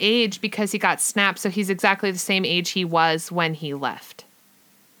he didn't age because he got snapped, so he's exactly the same age he was when he left.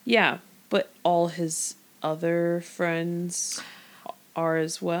 Yeah, but all his other friends are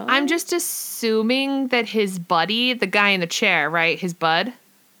as well? I'm just assuming that his buddy, the guy in the chair, right, his bud,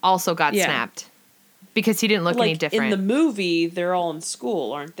 also got snapped. Because he didn't look any different. In the movie, they're all in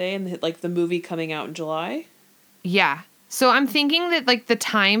school, aren't they? And the movie coming out in July? Yeah. So I'm thinking that, like, the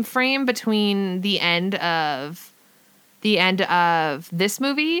time frame between the end of this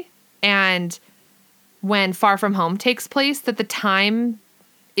movie and when Far From Home takes place, that the time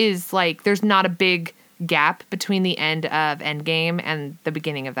is, like, there's not a big gap between the end of Endgame and the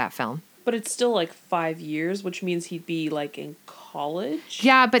beginning of that film. But it's still, like, 5 years, which means he'd be, like, in college?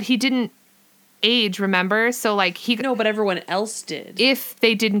 Yeah, but he didn't age, remember? So, like, No, but everyone else did. If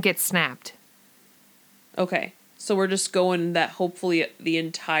they didn't get snapped. Okay. So we're just going that hopefully the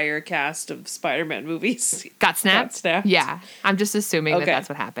entire cast of Spider-Man movies got snapped? Yeah. I'm just assuming that that's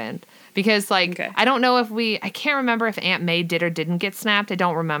what happened. Because, like, I don't know if I can't remember if Aunt May did or didn't get snapped. I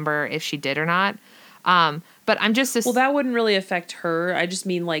don't remember if she did or not. But I'm just... Well, that wouldn't really affect her. I just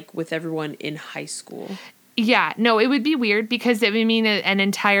mean, like, with everyone in high school. Yeah, no, it would be weird because it would mean an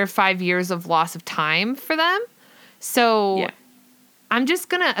entire 5 years of loss of time for them. So yeah. I'm just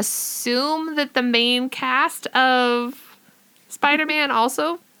going to assume that the main cast of Spider-Man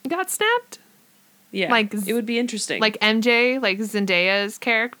also got snapped. Yeah, like it would be interesting. Like MJ, like Zendaya's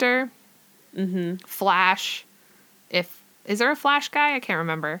character. Mm-hmm. Flash. Is there a Flash guy? I can't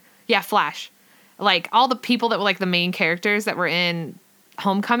remember. Yeah, Flash. Like all the people that were like the main characters that were in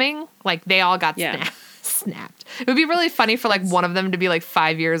Homecoming, like they all got snapped. It would be really funny for like one of them to be like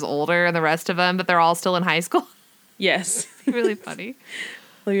 5 years older and the rest of them, but they're all still in high school. Yes. Really funny.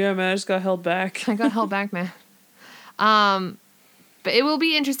 Well, yeah, man, I just got held back. I got held back, man. But it will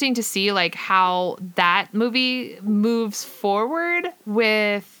be interesting to see like how that movie moves forward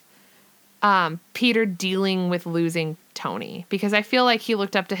with Peter dealing with losing Tony, because I feel like he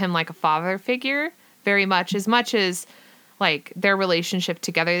looked up to him like a father figure very much, as like their relationship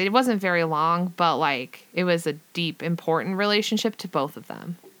together. It wasn't very long, but like it was a deep, important relationship to both of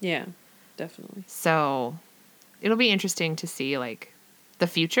them. Yeah, definitely. So it'll be interesting to see like the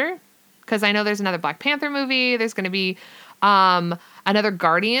future, because I know there's another Black Panther movie. There's going to be another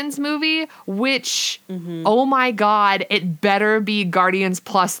Guardians movie, which, oh my God, it better be Guardians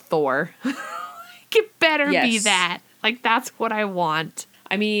plus Thor. It better be that. Like, that's what I want.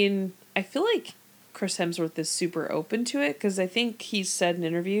 I mean, I feel like Chris Hemsworth is super open to it, because I think he's said in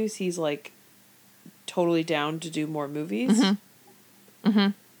interviews he's, like, totally down to do more movies.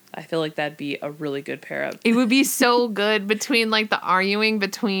 I feel like that'd be a really good pair up. It would be so good between, like, the arguing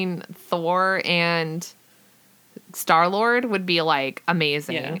between Thor and Star-Lord would be, like,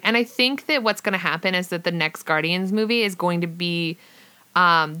 amazing. Yeah. And I think that what's going to happen is that the next Guardians movie is going to be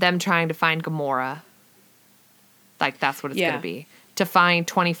them trying to find Gamora. Like, that's what it's going to be. To find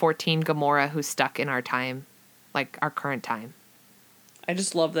 2014 Gamora who's stuck in our time. Like, our current time. I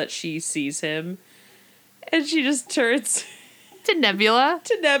just love that she sees him and she just turns to Nebula.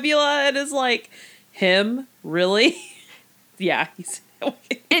 And is like, him? Really? Yeah.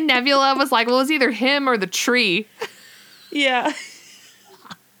 And Nebula was like, well, it was either him or the tree. Yeah.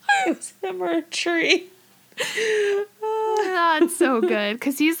 It was him or a tree. Oh, it's so good.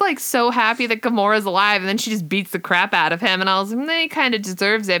 Because he's like so happy that Gamora's alive, and then she just beats the crap out of him. And I was like, he kind of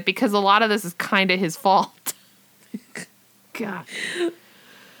deserves it, because a lot of this is kind of his fault. God.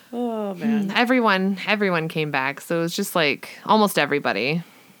 Oh, man. Everyone came back. So it was just like almost everybody.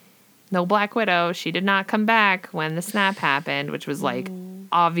 No Black Widow. She did not come back when the snap happened, which was like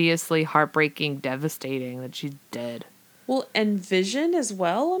obviously heartbreaking, devastating that she's dead. Well, and Vision as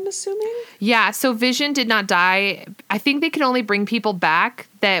well, I'm assuming? Yeah, so Vision did not die. I think they could only bring people back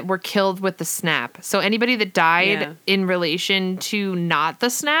that were killed with the snap. So anybody that died in relation to not the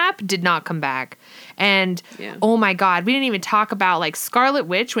snap did not come back. And, oh my God, we didn't even talk about, like, Scarlet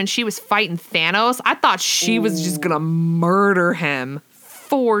Witch when she was fighting Thanos. I thought she was just going to murder him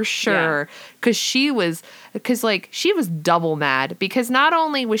for sure. Because she was double mad. Because not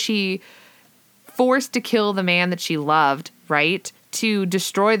only was she forced to kill the man that she loved, right? To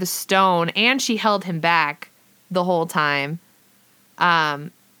destroy the stone, and she held him back the whole time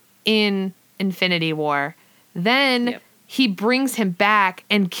in Infinity War. Then he brings him back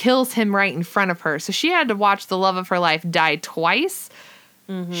and kills him right in front of her. So she had to watch the love of her life die twice.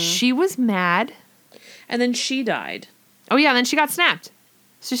 She was mad. And then she died. Oh, yeah, and then she got snapped.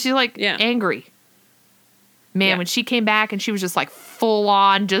 So she's like angry. Man, when she came back and she was just like full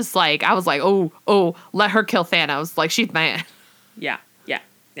on, just like, I was like, oh, let her kill Thanos. Like, she's mad. Yeah.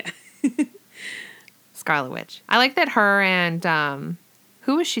 Scarlet Witch. I like that her and,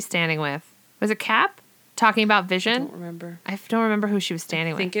 who was she standing with? Was it Cap? Talking about Vision? I don't remember. I don't remember who she was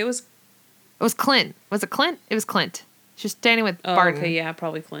standing with. I think it was Clint. Was it Clint? It was Clint. She was standing with Barton. Okay, yeah,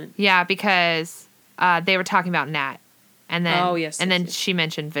 probably Clint. Yeah, because they were talking about Nat. And then, she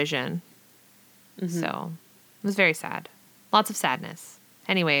mentioned Vision. So it was very sad. Lots of sadness.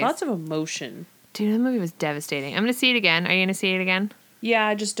 Anyways. Lots of emotion. Dude, the movie was devastating. I'm going to see it again. Are you going to see it again? Yeah,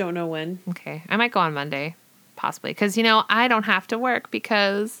 I just don't know when. Okay. I might go on Monday, possibly. Because, I don't have to work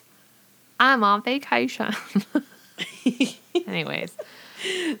because I'm on vacation. Anyways.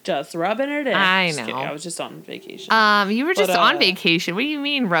 Just rubbing it in. I know. Just kidding. I was just on vacation. You were just on vacation. What do you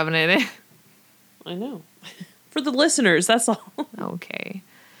mean rubbing it in? I know. For the listeners, that's all. Okay.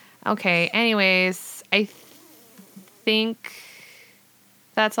 Anyways, I think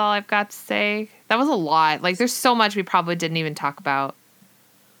that's all I've got to say. That was a lot. Like, there's so much we probably didn't even talk about.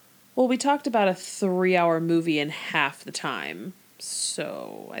 Well, we talked about a 3-hour movie in half the time.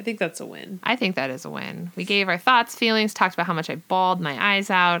 So I think that's a win. I think that is a win. We gave our thoughts, feelings, talked about how much I bawled my eyes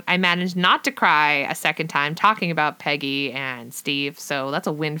out. I managed not to cry a second time talking about Peggy and Steve. So that's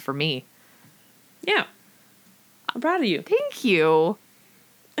a win for me. Yeah. I'm proud of you. Thank you.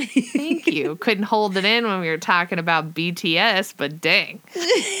 Thank you. Couldn't hold it in when we were talking about BTS, but dang.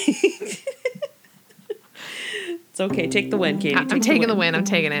 It's okay. Take the win, Katie. I'm taking the win. I'm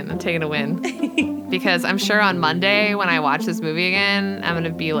taking it. I'm taking a win. Because I'm sure on Monday when I watch this movie again, I'm going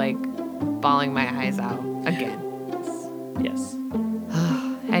to be like bawling my eyes out again. Yes.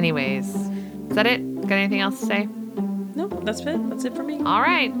 Anyways, is that it? Got anything else to say? No, that's it. That's it for me. All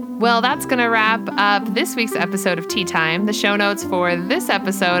right. Well, that's going to wrap up this week's episode of Tea Time. The show notes for this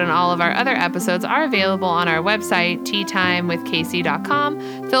episode and all of our other episodes are available on our website,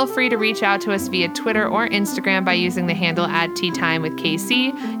 teatimewithkc.com. Feel free to reach out to us via Twitter or Instagram by using the handle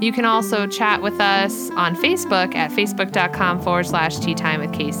 @teatimewithkc. You can also chat with us on Facebook at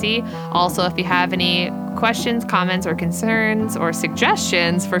facebook.com/teatimewithkc. Also, if you have any questions, comments, or concerns, or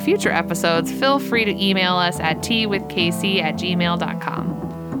suggestions for future episodes, feel free to email us at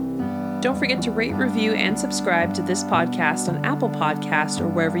teawithkc@gmail.com. Don't forget to rate, review, and subscribe to this podcast on Apple Podcasts or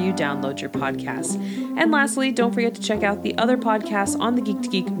wherever you download your podcasts. And lastly, don't forget to check out the other podcasts on the Geek to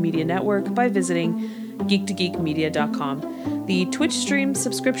Geek Media Network by visiting geektogeekmedia.com. The Twitch stream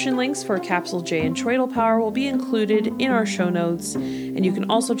subscription links for Capsule J and Troidal Power will be included in our show notes, and you can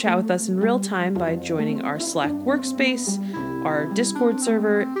also chat with us in real time by joining our Slack workspace, our Discord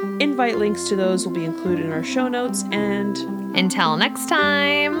server. Invite links to those will be included in our show notes, and until next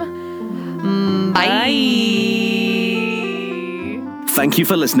time, bye. Thank you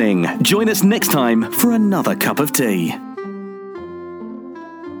for listening. Join us next time for another cup of tea.